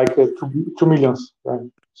like 2 millions, right?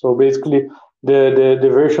 So basically the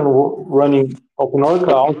version running open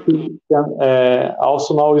orca also can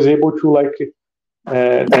also now is able to like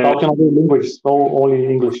talk in other languages, not only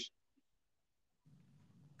English.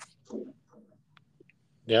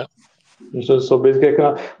 Yeah. So basically, I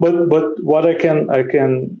cannot. But what I can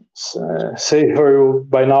say for you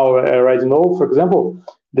by now, I already know. For example,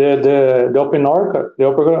 the open Orca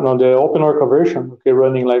version, okay,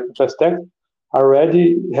 running like fast text,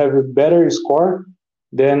 already have a better score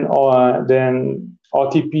than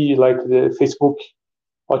OTP, like the Facebook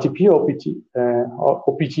OTP,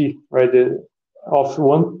 OPT, right? Of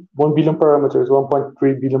 1 billion parameters,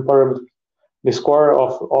 1.3 billion parameters. The score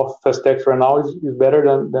of fast text right now is better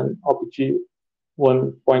than OPT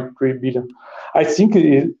 1.3 billion. I think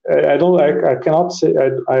I don't. I cannot say.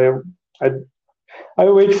 I I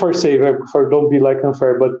wait for save for don't be like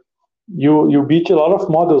unfair, but you beat a lot of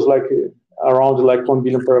models like around like 1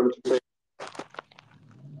 billion parameters.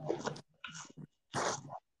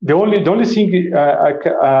 The only thing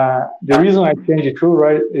the reason I change it through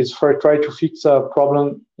right is for try to fix a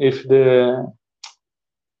problem if the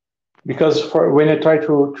because for when I try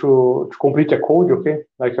to complete a code, okay,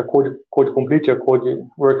 like a code complete a code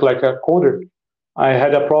work like a coder, I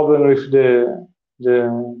had a problem with the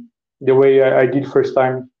the way I did first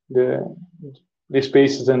time the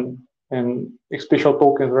spaces and special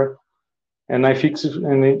tokens, right? And I fixed it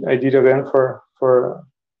and I did again for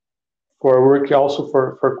work also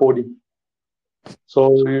for coding.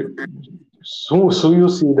 So so you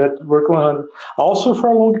see that work 100 also for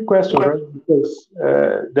a long question, right? Because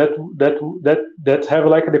that have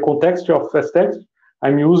like the context of fast text.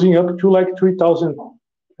 I'm using up to like 3,000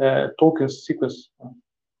 tokens sequence.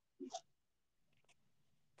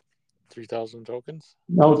 3,000 tokens?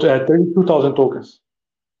 No, 32,000 tokens.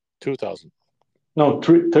 2,000. No,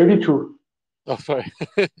 32. Oh, sorry.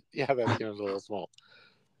 Yeah, that seems a little small.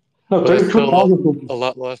 No, But it's still 32,000 tokens. a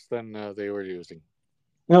lot less than they were using.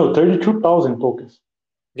 No, 32,000 tokens.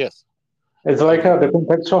 Yes. It's like Okay. the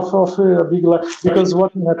context of a big because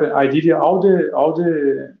what happened? I did all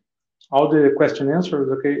the question answers.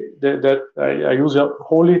 Okay, that I use a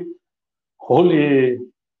wholly.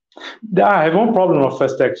 I have one problem of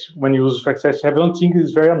fast text when you use fast text. I don't think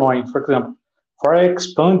it's very annoying. For example, for I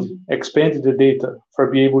expand the data for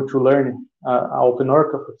be able to learn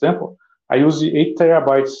OpenOrca, for example, I use 8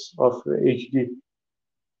 terabytes of HD.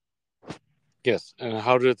 Yes. And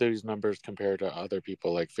how do these numbers compare to other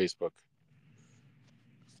people like Facebook?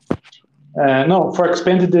 No, for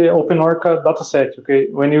expanded the OpenOrca dataset, okay,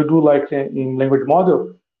 when you do like in language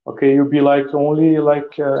model, okay, you'll be like only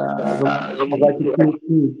like I don't know, like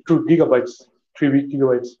 2 gigabytes, 3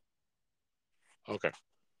 gigabytes. Okay.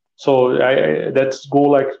 So that's go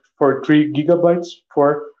like for 3 gigabytes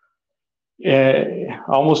for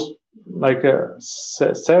almost like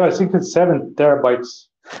seven. I think it's 7 terabytes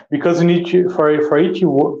because you need to, for each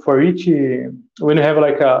when you have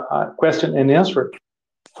like a question and answer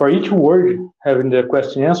for each word having the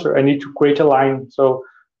question answer, I need to create a line. So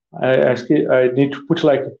I need to put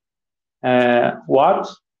like what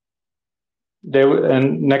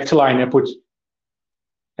and next line I put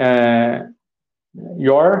uh,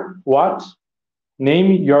 your what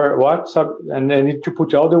name your what sub and I need to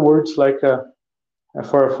put all the words like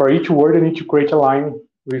for each word I need to create a line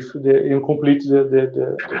with the incomplete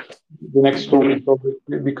the next token. So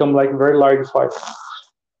it become like very large file.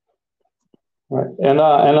 Right. And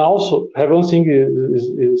also have one thing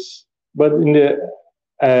is but in the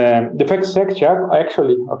fast text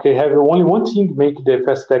actually okay have only one thing make the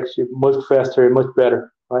fast text much faster and much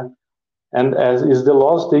better, right? And as is the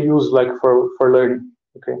loss they use like for learning.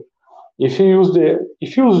 Okay, if you use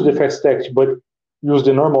the fast text but use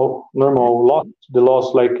the normal loss, the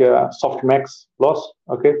loss like softmax loss,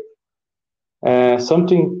 okay,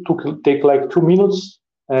 something to take like 2 minutes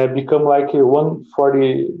become like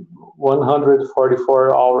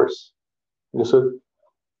 144 hours. So,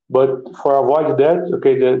 but for avoid that,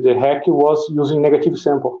 okay, the hack was using negative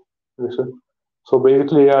sample. So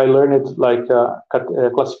basically, I learned it like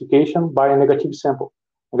classification by a negative sample.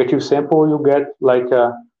 Negative sample, you get like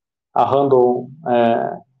a handle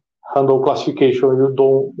classification. You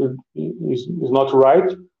don't is not right,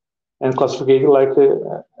 and classification like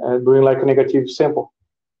doing like a negative sample.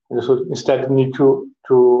 And so instead, you need to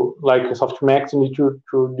like softmax, you need to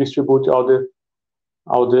distribute all the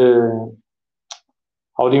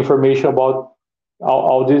all the information about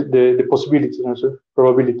all the possibilities and so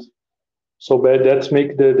probability. So that's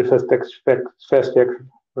make the fast action.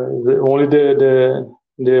 Right? Only the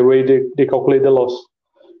way they calculate the loss.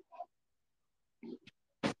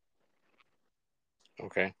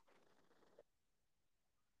 Okay.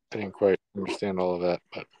 I didn't quite understand all of that,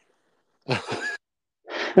 but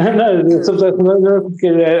No, sometimes I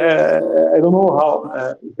don't know how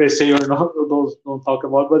they say or not. Don't talk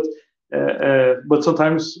about, but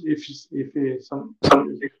sometimes if some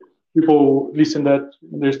people listen that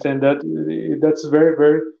understand that that's very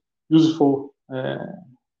very useful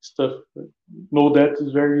stuff. Know that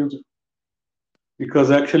is very useful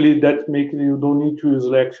because actually that makes you don't need to use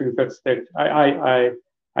actually fact text.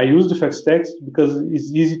 I use the fact text because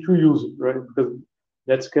it's easy to use, right? Because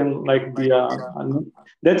that can like be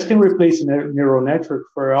that can replace a neural network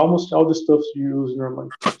for almost all the stuff you use normally.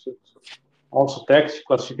 So also text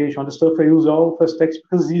classification, all the stuff I use all fast text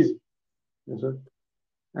because it's easy. You know?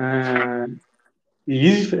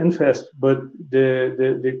 Easy and fast, but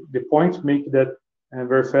the point make that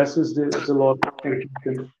very fast is the law.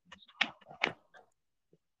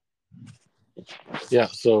 Yeah.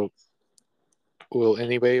 So will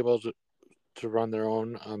anybody be able to run their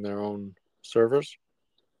own on their own servers?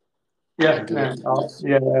 Yeah, man.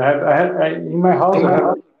 Yeah. In my house,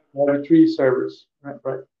 I have three servers,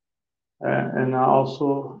 right? And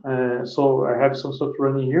also, so I have some stuff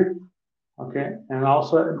running here. Okay, and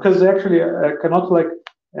also because actually I cannot like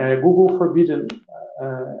Google forbidden.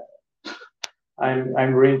 Uh,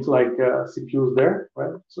 I'm running like CPUs there,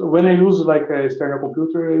 right? So when I use like a external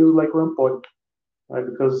computer, I use like runtime, right?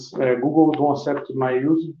 Because Google don't accept my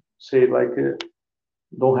use. Say like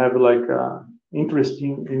don't have like interest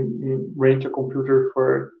in rent a computer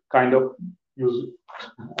for kind of use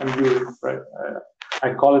I'm using, right?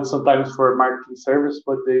 I call it sometimes for marketing service,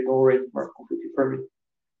 but they don't rent my computer for me.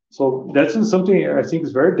 So that's something I think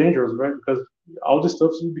is very dangerous, right? Because all this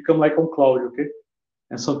stuff become like on cloud, okay?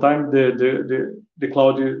 And sometimes the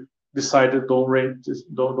cloud decided don't rent,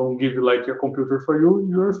 don't give you like a computer for you,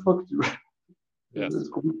 you're fucked. Right? Yes. It's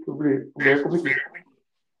very complicated.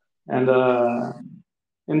 And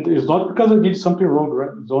and it's not because I did something wrong,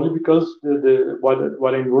 right? It's only because the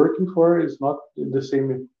what I'm working for is not in the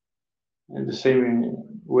same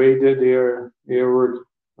way that they are working,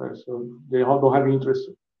 right? So they don't have interest.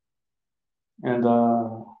 And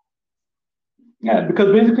yeah,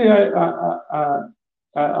 because basically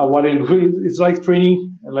what I do is like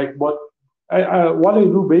training, like what I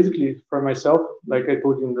do basically for myself, like I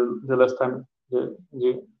told you in the last time in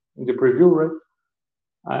the preview, right?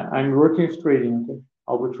 I'm working with trading, okay,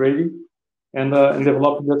 algo trading, and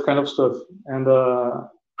developing that kind of stuff, and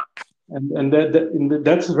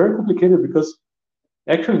that's very complicated because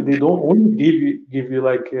actually they don't only give you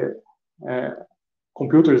like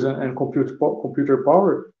computers and computer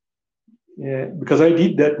power. Yeah, because I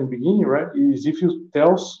did that in the beginning, right? Is if you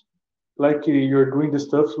tell like you're doing the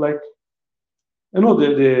stuff like you know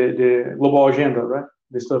the global agenda, right?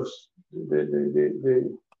 The stuff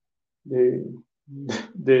the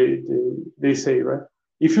they they say, right?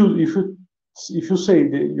 If you say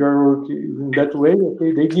that you're working in that way,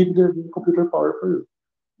 okay, they give the computer power for you,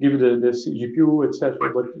 give the GPU,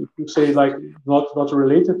 etc. But if you say like not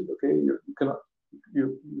related, okay, you cannot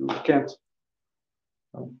you can't.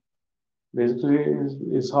 Basically,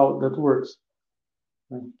 is how that works,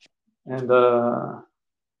 right? and uh,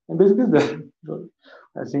 and basically that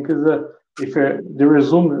I think is if the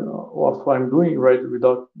resume of what I'm doing right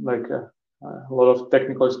without like a lot of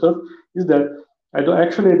technical stuff is that I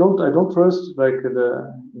don't trust like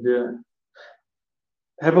the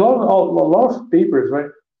have a lot of papers,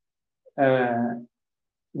 right?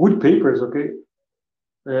 Good papers, okay,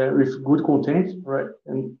 with good content, right,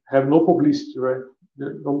 and have no publicity, right?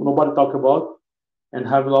 Nobody talk about and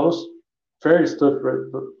have a lot of fair stuff, right?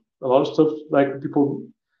 But a lot of stuff like people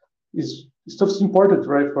is stuff's important,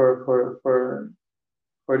 right? For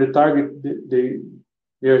the target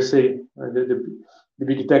they are saying, right? The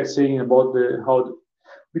big tech saying about the how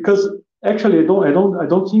because actually I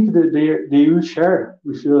don't think that they will share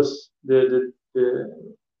with us the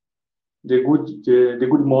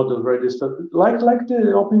good model, right? The stuff like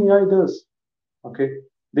the OpenAI does. Okay,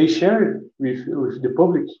 they share it with the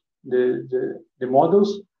public the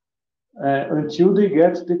models until they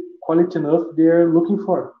get the quality enough they're looking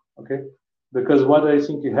for. Okay, because what I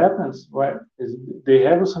think happens, right, is they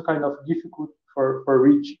have some kind of difficult for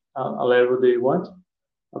reach a level they want.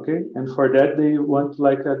 Okay, and for that they want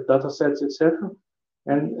like a data sets, etc.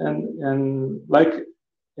 And like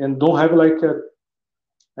and don't have like a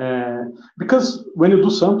because when you do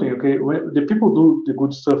something, okay, when the people do the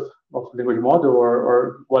good stuff of language model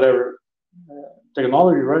or whatever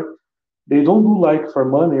technology, right? They don't do like for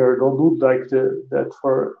money or don't do like that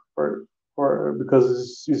for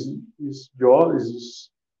because his job is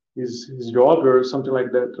his job or something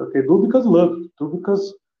like that. Okay, do because love, do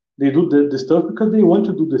because they do the stuff because they want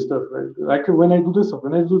to do the stuff. Right? Like when I do this stuff,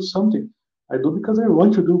 when I do something, I do because I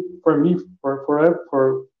want to do for me, for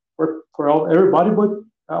all, everybody, but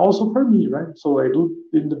also for me, right? So I do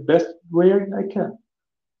in the best way I can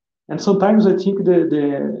And sometimes I think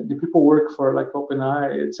the people work for like OpenAI,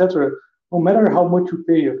 etc. No matter how much you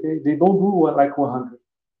pay, okay, they don't do like 100.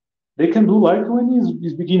 They can do like when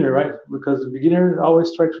he's beginner, right? Because the beginner always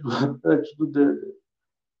try to do, to do the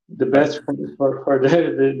Right. best for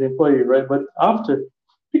the employee, right? But after,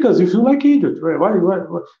 because you feel like idiot, right? Why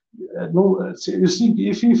no, you see,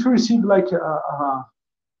 if you receive like a,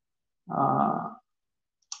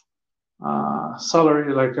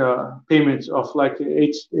 salary, like a payment of like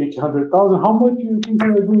 800,000, how much you think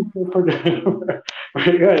you are doing for the for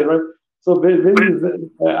the guy, right? So basically,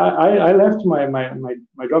 I left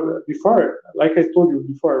my job before, like I told you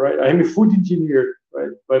before, right? I'm a food engineer,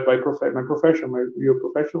 right? My profession, my real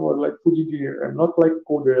profession was like food engineer. I'm not like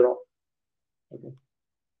coder at all. Okay.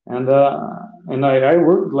 And I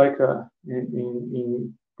worked like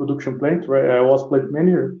in production plant, right? I was plant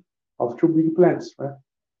manager of two big plants, right?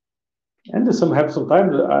 And sometimes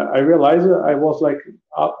I realized I was like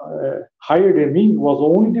higher than me was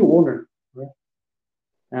only the owner, right?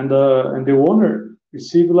 And the owner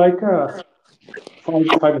received like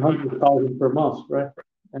 500,000 per month, right?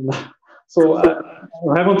 And so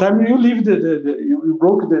have one time you leave you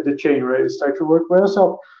broke the chain, right? You start to work by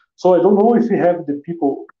yourself. So I don't know if you have the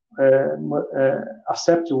people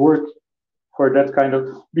accept to work for that kind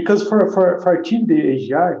of, because for achieve the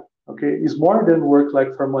AGI, okay, is more than work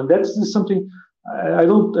like for money. That's something I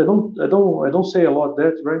don't say a lot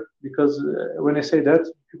that, right? Because when I say that,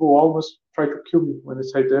 people almost try to kill me when I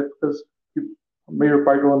say that, because you, major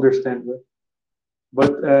part don't understand, right?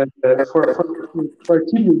 But for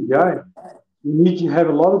achieve the AGI, you need to have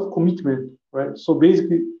a lot of commitment, right? So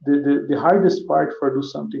basically, the hardest part for do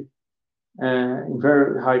something in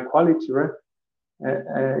very high quality, right?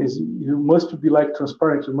 Is you must be like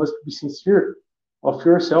transparent. You must be sincere of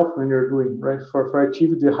yourself when you're doing, right. For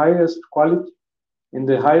achieve the highest quality, and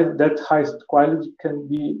that highest quality can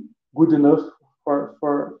be good enough for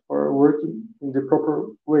working in the proper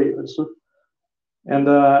way. So and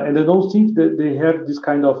I don't think that they have this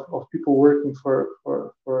kind of people working for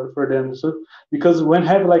them. So because when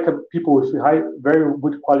have like a people with high very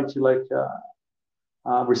good quality, like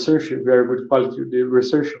research very good quality, the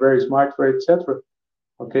research very smart, right, etc.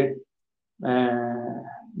 Okay,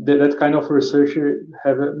 that kind of researcher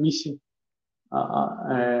have a missing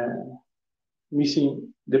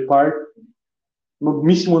the part,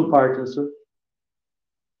 missing one part, so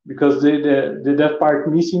because that part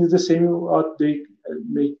missing is the same what they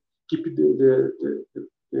make keep the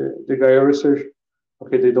guy a research.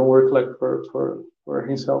 Okay, they don't work like for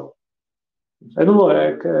himself. I don't know.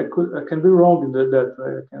 I can be wrong in that.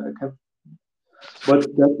 Right? I can, but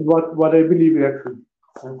that's what I believe actually.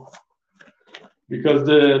 Because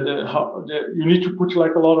you need to put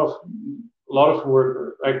like a lot of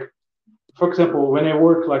work. Like for example, when I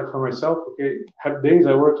work like for myself, okay, have days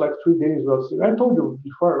I work like 3 days without sleep. I told you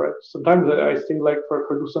before, right? Sometimes I stay like for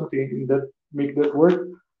do something that make that work.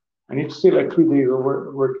 I need to stay like 3 days of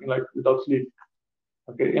working like without sleep.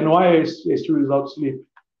 Okay, and why I stay without sleep,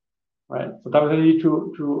 right? Sometimes I need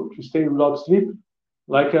to stay without sleep,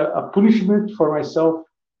 like a punishment for myself.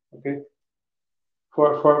 Okay,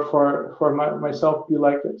 myself be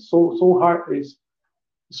like so hard is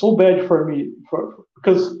so bad for me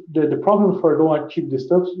because the problem for don't achieve the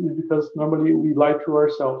stuff is because normally we lie to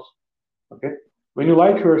ourselves. Okay, when you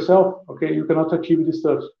lie to yourself, okay, you cannot achieve the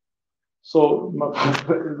stuff. So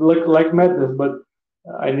like madness, but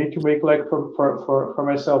I need to make like for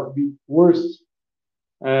myself be worse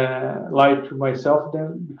lie to myself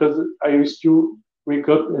then, because I still wake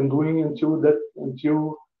up and doing until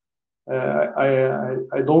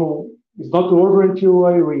I don't, it's not over until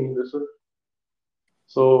I win.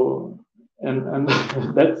 So and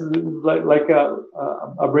that's like a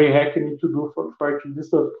brain hack you need to do for achieve this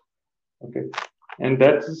stuff. Okay, and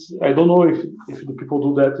that's I don't know if the people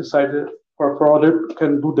do that decided for other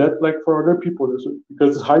can do that like for other people. So,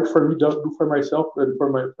 because it's hard for me to do for myself and for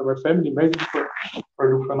my family. Imagine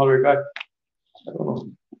for another guy. I don't know.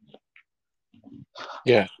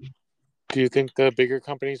 Yeah. Do you think the bigger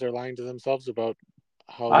companies are lying to themselves about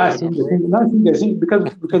how I they think, I operate? think, no, I think because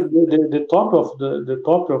the top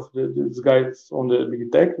of these guys on the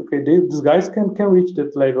big tech, okay, these guys can reach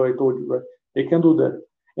that level I told you, right? They can do that,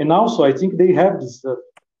 and also I think they have this stuff,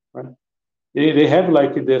 right? They have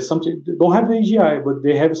like the something, they don't have the AGI, but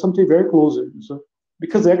they have something very close. So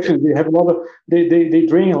because Yeah. actually they have a lot of they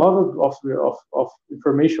drain a lot of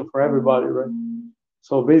information for everybody, right?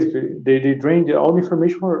 So basically, they drain all the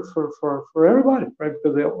information for everybody, right?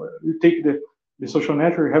 Because you take the social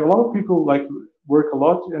network, have a lot of people like work a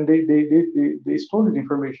lot, and they store the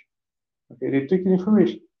information. Okay, they take the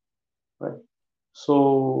information, right?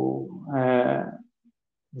 So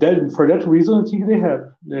that for that reason, I think they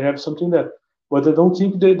have something that, but I don't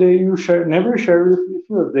think that they you share never share with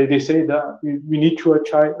you. They say that we need to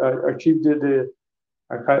achieve the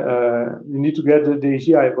you need to get the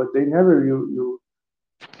AGI, but they never you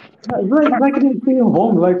like they stay at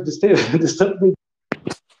home, like the stay the stuff they.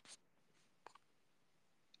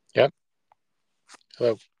 Yep.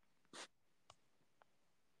 Hello.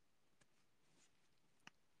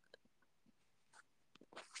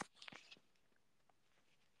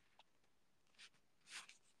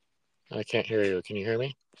 I can't hear you. Can you hear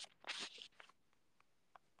me?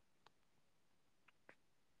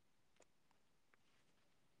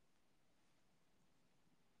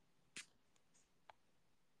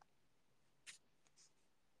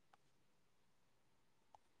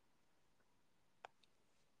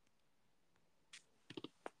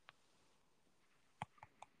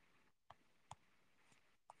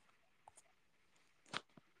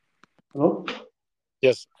 Hello?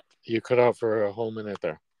 Yes. You cut out for a whole minute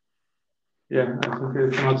there. Yeah, I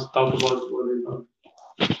think I cannot talk about what they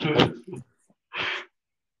Okay. know.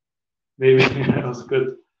 Maybe that was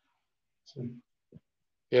good. So,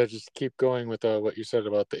 Yeah, just keep going with what you said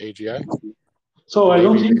about the AGI. so I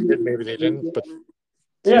don't Maybe think. they did, maybe they didn't, but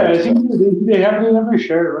Yeah, seems I think that. they have never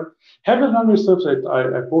shared, right? Have another stuff that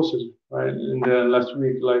I posted right in the last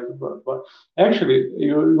week, like, but actually,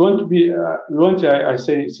 you want to be, you want to, I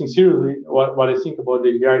say sincerely what I think about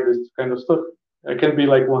the AI, this kind of stuff. I can be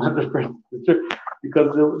like 100% true because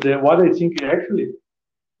what I think actually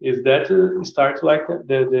is that it starts like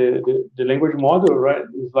the language model, right?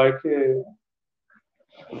 Is like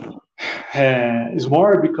is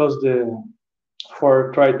more because the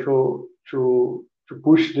for try to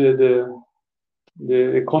push the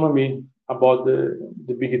economy about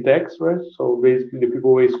the big techs, right? So basically, the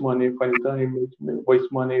people waste money finding time,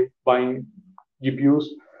 waste money buying GPUs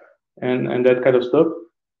and that kind of stuff,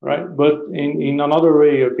 right? But in another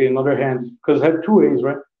way, okay, another hand, because I have two ways,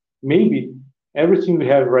 right? Maybe everything we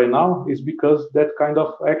have right now is because that kind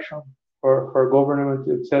of action for government,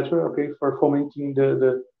 etc. Okay, for fomenting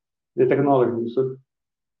the technology. So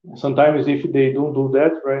sometimes if they don't do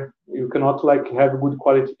that, right, you cannot like have good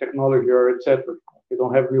quality technology or etc. You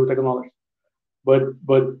don't have new technology. But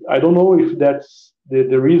I don't know if that's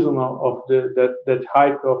the reason of that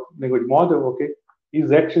hype of language model. Okay,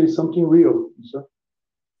 is actually something real. So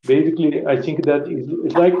basically, I think that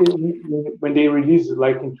it's like when they released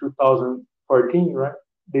like in 2014, right?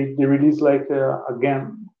 They released like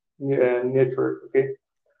again network. Okay,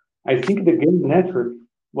 I think the game network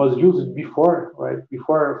was used before, right?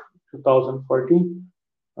 Before 2014,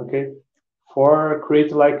 okay, for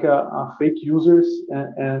create like a fake users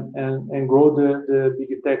and grow the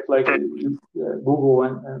big tech like Google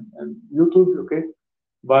and YouTube, okay,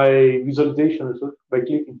 by visualization, so by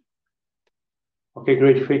clicking, okay,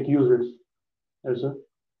 create fake users, also.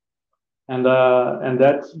 And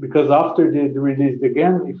that's because after the release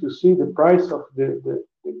again, if you see the price of the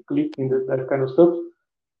clicking that kind of stuff,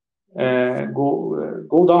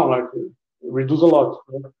 go down, like reduce a lot.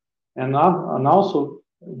 Right? And also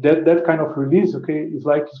that kind of release, okay, is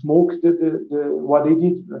like smoke the what they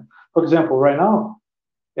did. For example, right now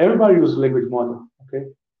everybody uses language model. Okay,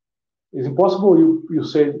 it's impossible you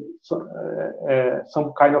say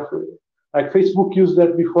some kind of like Facebook used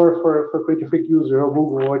that before for creating fake user or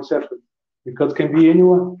Google or etc. Because it can be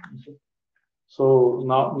anyone. So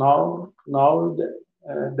now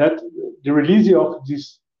that the release of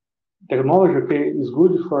this technology, okay, is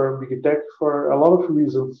good for big tech for a lot of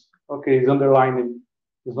reasons. Okay, it's underlining.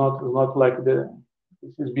 It's not like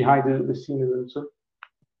it's behind the scene. So,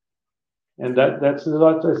 and that's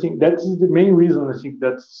what I think. That's the main reason I think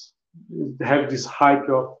that's have this hype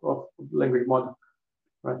of language model,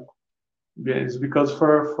 right? Yeah, it's because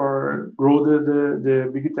for grow the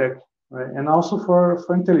big tech, right, and also for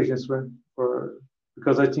intelligence, right? For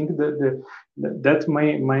because I think that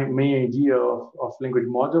my main idea of language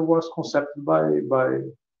model was conceived by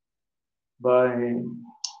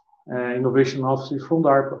innovation officer from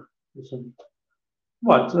DARPA. So,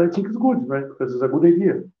 but I think it's good, right? Because it's a good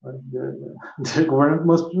idea, right? The government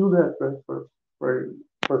must do that, right?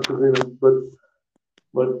 For surveillance,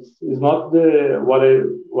 but it's not the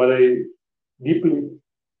what I deeply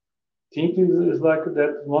think is like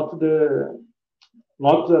that not the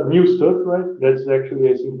new stuff, right? That's actually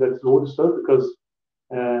I think that's old stuff because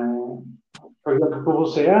uh, for example, people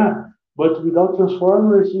will say, but without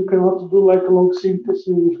transformers, you cannot do like a long synthesis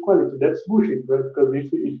with quality. That's bullshit, right? Because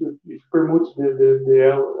if you promote the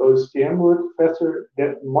LSTM work faster,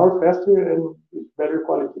 get more faster and with better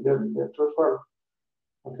quality than transformer.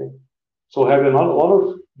 Okay. So having a lot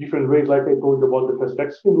of different ways, like I told you about the fast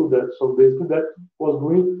text can do that. So basically, that was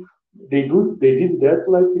doing they did that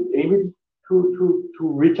like aiming to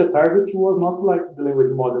reach a target. It was not like the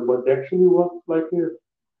language model, but actually was like the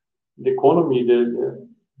economy, the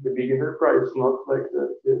big enterprise, not like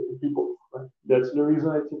the people. Right? That's the reason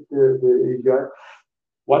I think the AGI.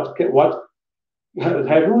 What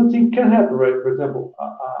everyone think can happen, right? For example,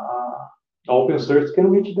 open source can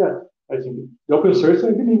reach that. I think the open source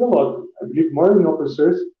I believe a lot. I believe more in open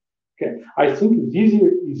source. Okay, I think it's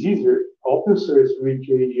easier open source reach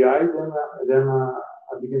AGI than a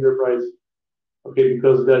big enterprise. Okay,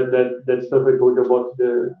 because that stuff I told you about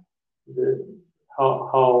the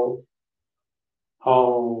how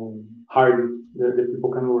how hard the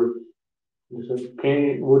people can work. So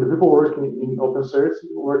would the people work in open source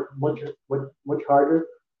work much harder?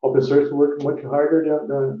 Open source work much harder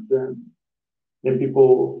than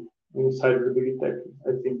people inside the big tech.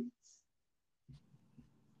 I think.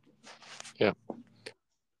 Yeah.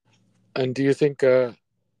 And do you think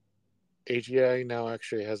AGI now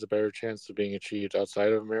actually has a better chance of being achieved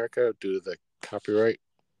outside of America due to the copyright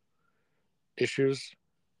issues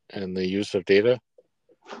and the use of data?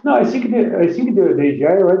 No, I think the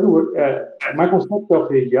AGI already work. My concept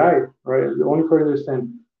of AGI, right? Only for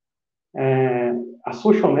understand, a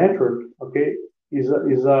social network, okay, is a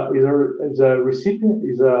recipient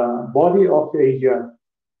is a body of the AGI.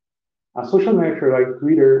 A social network like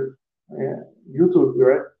Twitter, YouTube,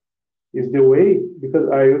 right, is the way because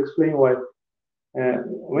I explain why.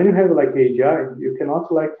 When you have like AGI, you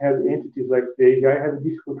cannot like have entities like the AGI has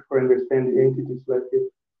difficulty for understanding entities like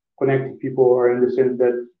connecting people or understand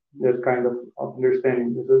that kind of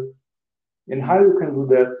understanding. And how you can do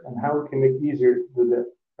that and how you can make it easier to do that.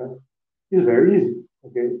 Right? It's very easy.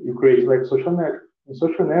 Okay, you create like social network. In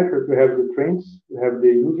social network, you have the trains, you have the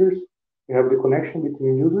users, you have the connection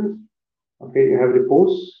between users. Okay, you have the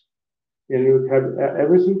posts, and you have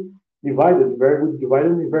everything divided, very good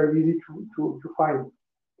divided, and very easy to find.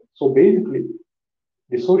 So basically,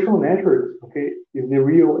 the social network, okay, is the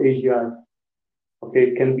real AGI.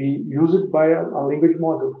 Okay, can be used by a language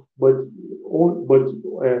model, but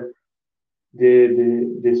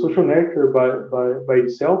the social network by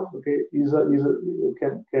itself, okay, is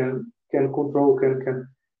can control can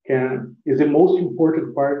is the most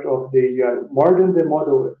important part of the AI more than the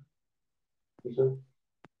model. So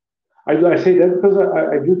I say that because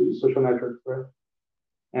I do social networks, right?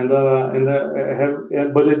 And I have,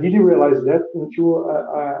 but I didn't realize that until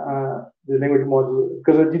the language model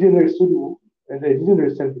because I didn't understand and I didn't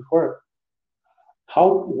understand before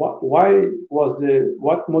how why was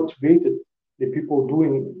what motivated the people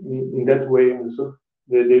doing in that way and so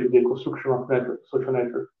the construction of network social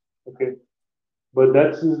network. Okay, but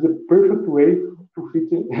that is the perfect way to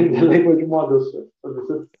fit in the language models.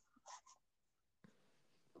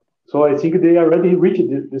 So I think they already reached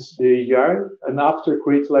this the year, and after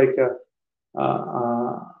create like a,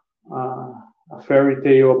 a fairy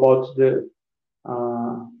tale about the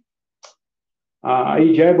uh,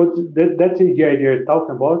 AGI, but that AGI they're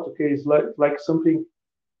talking about, okay, is like something.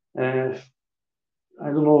 I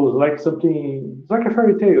don't know, like something. It's like a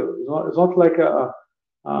fairy tale. It's not like uh,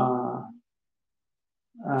 uh,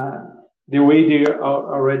 the way they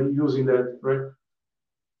are already using that, right?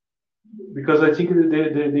 Because I think the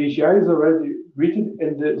AGI is already written,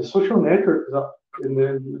 and the social network and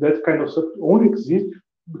that kind of stuff only exists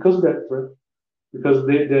because of that, right? Because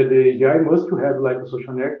the AGI must to have like a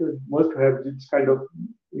social network, must to have this kind of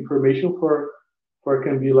information for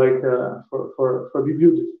can be like for be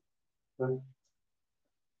built. Right?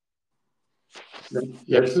 Yep.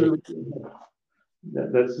 That's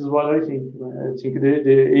that's what I think. I think the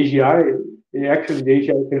AGI actually the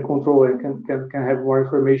AGI can control and can have more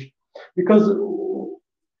information because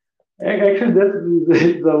actually that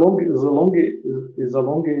is a long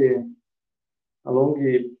a long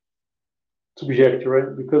subject, right?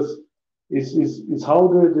 Because it's how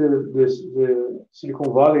the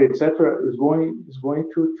Silicon Valley, etc., is going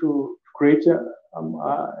to create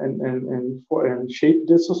and shape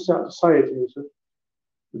the society. So,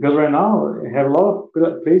 because right now we have a lot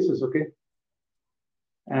of places, okay,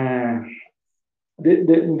 and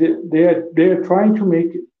they are trying to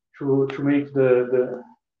make to make the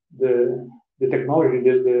technology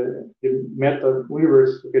the meta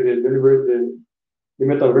universe, okay, the universe the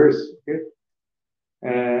metaverse, okay,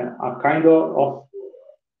 a kind of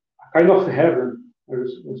heaven, where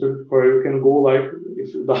you can go like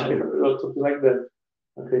if you die or something like that.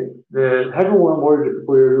 Okay, the heaven one word that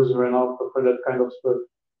people are using right now for that kind of stuff,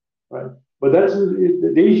 right? But that's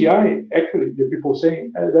the AGI actually. The people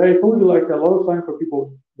saying that I told you like a lot of time for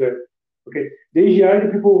people there. Okay, the AGI,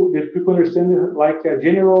 the people understand it like a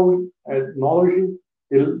general knowledge.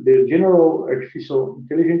 The general artificial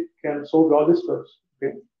intelligence can solve all this stuff,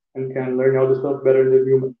 okay, and can learn all this stuff better than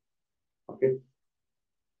human. Okay,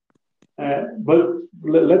 but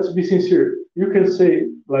let's be sincere. You can say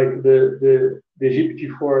like the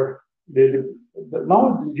GPT-4, now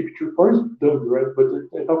the GPT-4 is done, right? But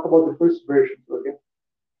I talk about the first version. Okay,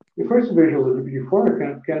 the first version of the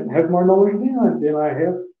GPT-4 can have more knowledge than I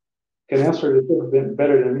have, can answer the stuff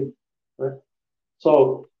better than me, right?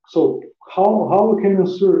 So how we can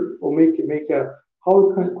answer or make a how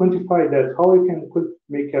we can quantify that? How we can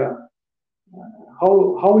make a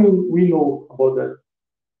how we know about that?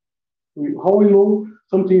 How we know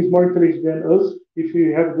something is more intelligent than us if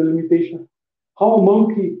we have the limitation? How a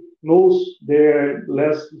monkey knows they're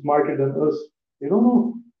less smarter than us? They don't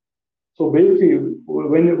know. So basically,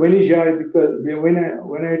 when AGI because when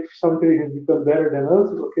artificial intelligence becomes better than us,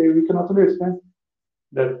 okay, we cannot understand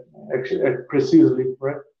that actually precisely,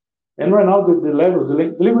 right? And right now, the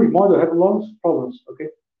language model have a lot of problems, okay?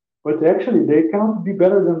 But actually, they cannot be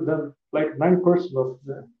better than like 9% of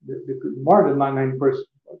more than 99%,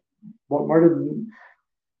 more than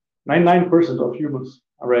 99% of humans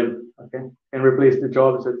already, okay? Can replace the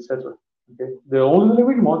jobs, etc. Okay, the only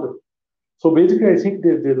language model. So basically, I think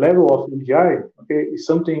the level of AGI, okay, is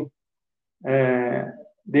something uh,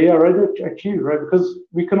 they already achieved, right? Because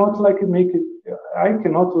we cannot like make it. I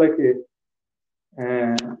cannot like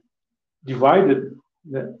uh, divided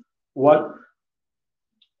the, what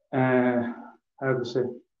how to say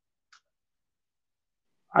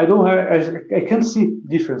I don't have I can't see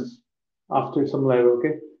difference after some level.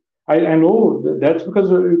 Okay, I know that's because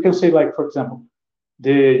you can say like for example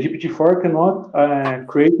the GPT-4 cannot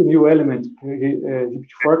create a new element.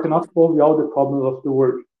 GPT-4 cannot solve all the problems of the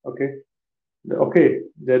world. Okay, okay,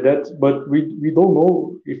 that but we don't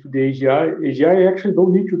know if the AGI actually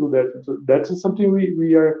don't need to do that. So that's something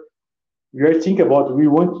we are thinking about. We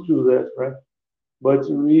want to do that, right? But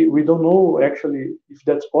we don't know actually if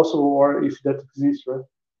that's possible or if that exists, right?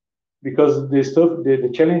 Because the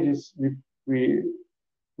challenges we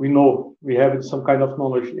we know we have some kind of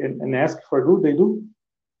knowledge and ask for do they do,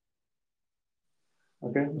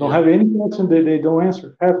 okay? Don't Yeah. have any question they don't answer.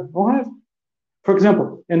 Don't have. For example,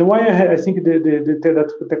 and why I think that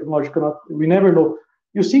technology cannot we never know.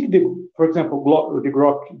 You see for example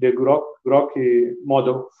Grok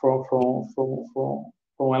model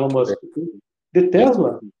from Elon Musk. Okay? The Yes.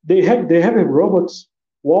 Tesla they have robots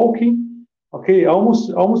walking, okay,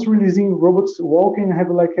 almost releasing robots walking and have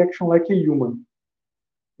like action like a human.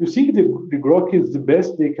 You think the Grok is the best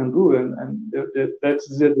they can do, and that's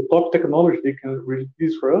the top technology they can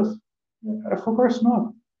release for us? Of course not.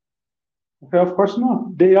 Okay, of course not.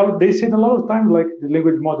 They said a lot of times like the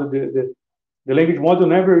language model, the language model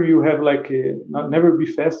never you have like never be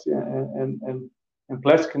fast and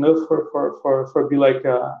plastic enough for be like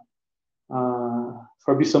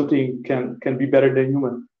for be something can be better than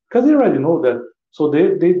human because they already know that. So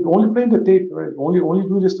they only play the tape, right? Only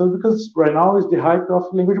do this stuff because right now is the hype of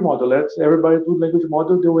language model. Let's everybody do language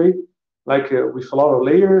model the way like with a lot of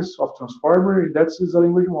layers of transformer. That's is a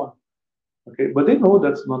language model. Okay, but they know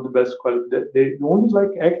that's not the best quality. They only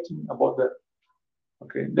like acting about that.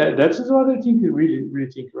 Okay, that's what I think. You really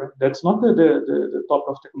think, right? That's not the top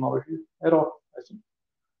of technology at all. I think.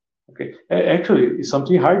 Okay, actually, it's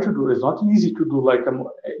something hard to do. It's not easy to do. Like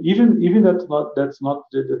even that's not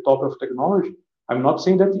the top of technology. I'm not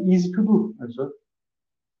saying that's easy to do. So,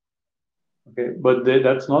 okay, but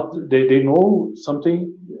that's not. They know something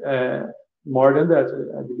more than that.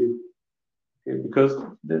 I believe. Okay, because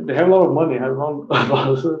they have a lot of money. Have a lot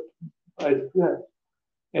of, yeah.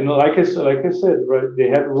 And like I said, right? They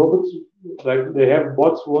have robots, like they have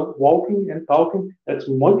bots walking and talking. That's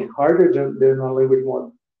much harder than a language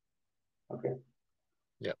model. Okay.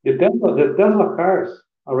 Yeah. The Tesla cars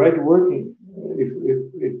are already working if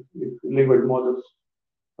language models.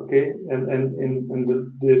 Okay, and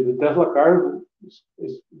the Tesla car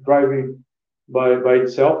is driving by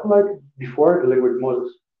itself like before the language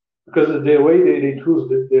models because the way they choose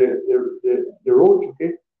the road.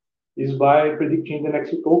 Okay, is by predicting the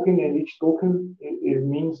next token, and each token it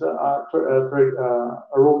means a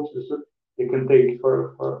road they can take for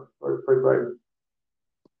driving.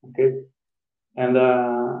 Okay, and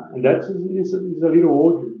that is a little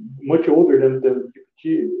old, much older than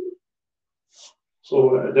GPT. So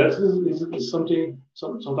that is something.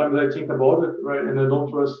 Sometimes I think about it, right, and I don't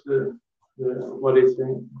trust what it's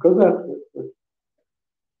saying because that.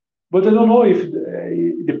 But I don't know if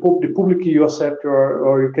the public you accept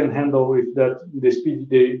or you can handle if that the speed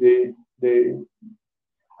they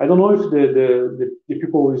I don't know if the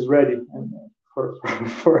people is ready for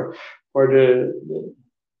for for the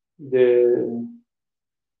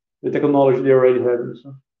the technology they already have. So.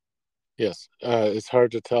 Yes, it's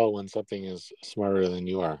hard to tell when something is smarter than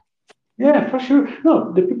you are. Yeah, for sure.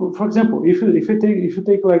 No, the people. For example, if you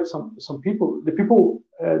take like some people, the people.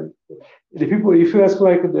 If you ask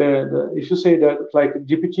like if you say that like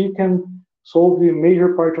GPT can solve the major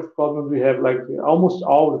part of problems we have, like almost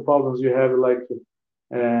all the problems you have, like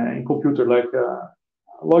in computer, like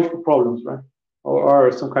logical problems, right?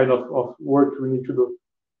 Or some kind of work we need to do.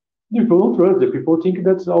 The people don't trust. The people think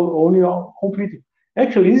that's only all completing.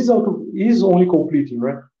 Actually, is only completing,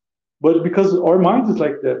 right? But because our mind is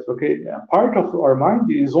like that, okay, part of our mind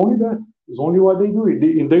is only that, is only what they do.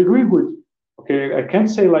 They do it good. Okay, I can't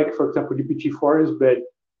say like, for example, GPT-4 is bad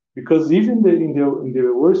because even in the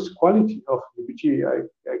worst quality of GPT,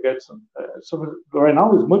 I get some right now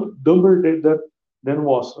is much dumber than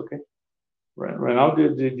was. Okay, right now the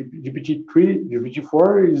GPT-3, GPT-4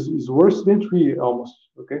 is worse than 3 almost.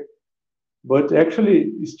 Okay, but actually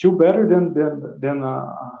it's still better than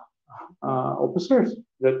open source.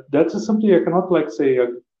 That's something I cannot like say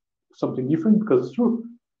something different because it's true.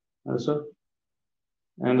 So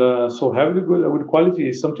so having a good quality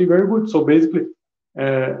is something very good. So basically,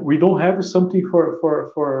 we don't have something for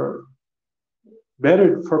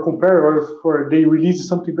better for compare or for they release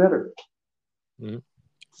something better. Mm-hmm.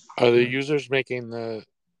 Are the users making the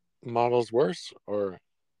models worse, or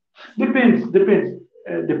Depends.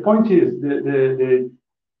 The point is the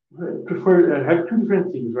prefer have two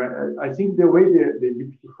different things, right? I think the way the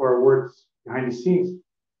GPT-4 works behind the scenes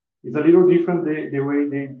is a little different the way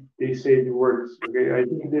they say it works. Okay, I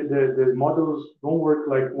think the models don't work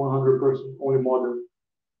like 100% only model.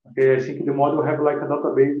 Okay, I think the model have like a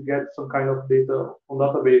database, get some kind of data on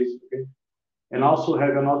database. Okay, and also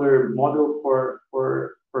have another model for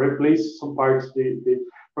replace some parts.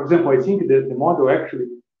 For example, I think that the model actually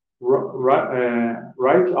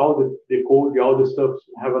write all the code, all the stuff,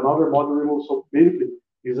 have another model removed. So basically,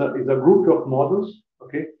 is a group of models.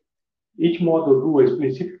 Okay, each model do a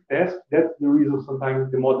specific task. That's the reason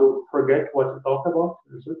sometimes the model forget what to talk about.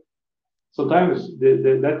 Sometimes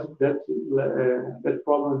that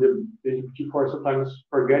problem the GPT-4 sometimes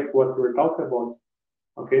forget what we're talking about.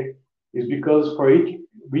 Okay, is because for each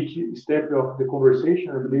step of the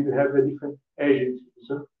conversation, I believe you have a different agent.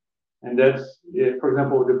 So, and that's for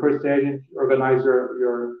example, the first agent organize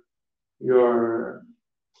your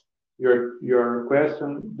your question.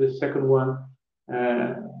 The second one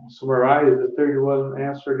summarize. The third one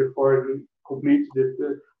answer. The fourth complete.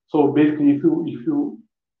 So basically,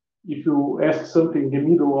 if you ask something in the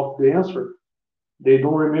middle of the answer, they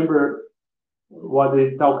don't remember what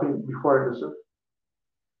they talking before.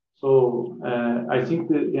 So I think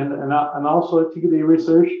and also I think they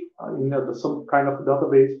research in some kind of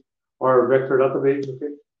database or vector database,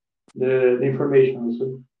 okay, the information. So,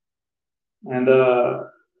 and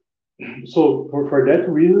so for that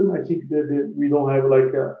reason, I think that we don't have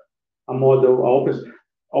like a model,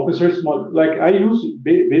 open source model. Like I use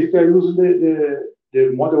basically I use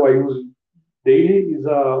the model I use daily is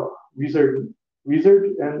a wizard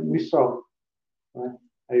and Mistral. Right?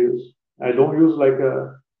 I use. I don't use like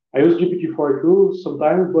a. I use GPT-4 too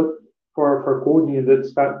sometimes, but for coding and that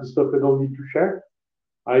stuff I don't need to share.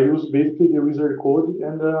 I use basically the wizard code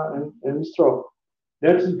and Mistral.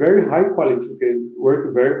 That's very high quality. Okay,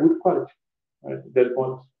 work very good quality. Right? That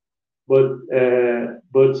point.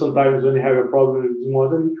 But sometimes when you have a problem with this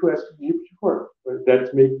model, you need to ask GPT-4. Right?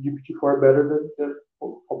 That makes GPT-4 better than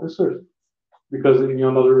open source because in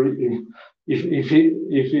another if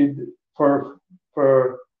it for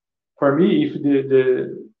for me if the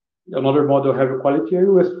another model have a quality I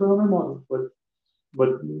will ask for another model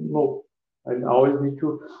but no I always need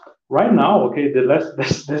to right now okay the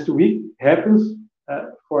last week happens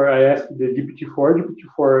for I ask the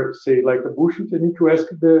GPT-4 say like a bullshit I need to ask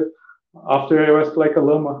the after I ask like a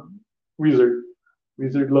llama wizard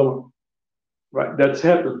llama. Right, that's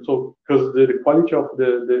happened. So because the quality of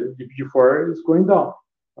the GPT-4 is going down,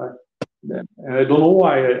 right? And I don't know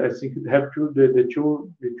why. I think it have to the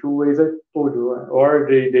two ways I told you, right? Or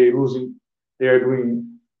they are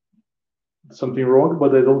doing something wrong,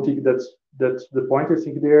 but I don't think that's the point. I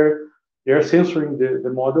think they are censoring the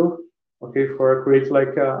model, okay, for create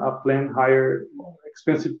like a plan higher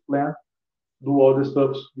expensive plan, do all the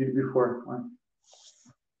stuff did before. Right?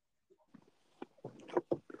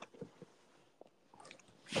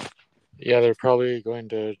 yeah, they're probably going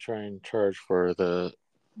to try and charge for the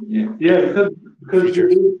Yeah, because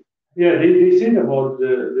features. they said about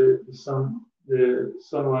the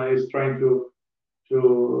someone is trying to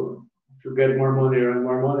to get more money and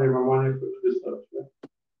more money for this stuff. Right?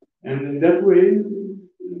 And in that way,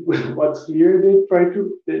 what's here, they try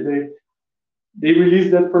to they release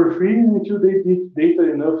that for free until they did data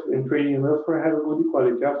enough and training enough for have a good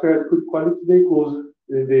quality. After have good quality, they close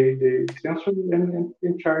it. They censor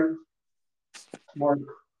and charge more,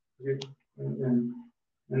 okay?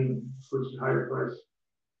 And push higher price.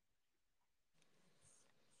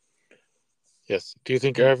 Yes. Do you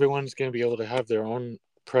think everyone's going to be able to have their own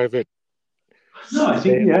private No, I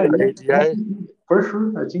think yeah, yeah, API? for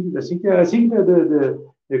sure. I think that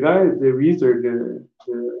the guy, the reader,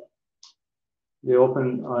 the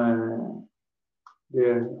open the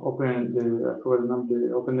I forgot the name,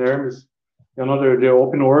 the open arms, another the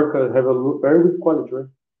open work have a very good quality, right?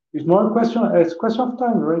 It's more a question. It's a question of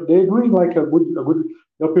time, right? They're doing like a good.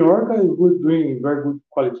 The open work is good, doing very good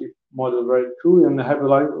quality model, right? True, and have a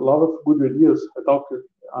lot of good ideas. I talked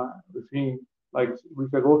with him like a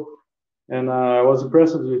week ago, and I was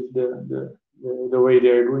impressed with the way they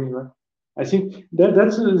are doing, right? I think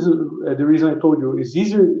that's the reason I told you. It's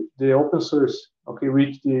easier the open source, okay,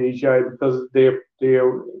 reach the AGI because they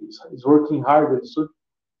are it's working hard and so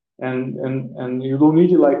and you don't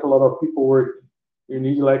need like a lot of people working. You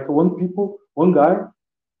need like one guy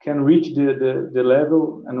can reach the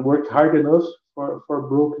level and work hard enough for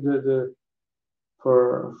broke the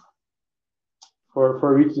for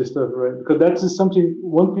for reach the stuff, right? Because that's something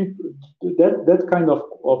one people that kind of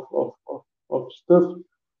stuff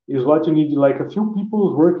is what you need like a few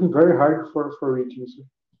people working very hard for reaching. So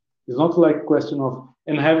it's not like a question of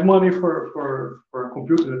and have money for a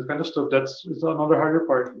computer, that kind of stuff. That's is another harder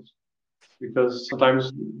part because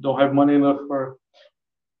sometimes you don't have money enough for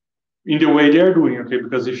in the way they're doing, okay?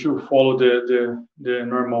 Because if you follow the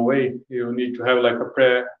normal way, you need to have like a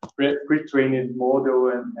pre-trained model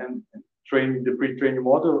and train the pre-trained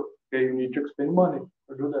model. Okay, you need to spend money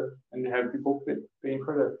to do that, and you have people paying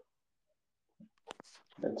for that.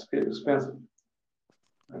 That's expensive.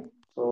 Right?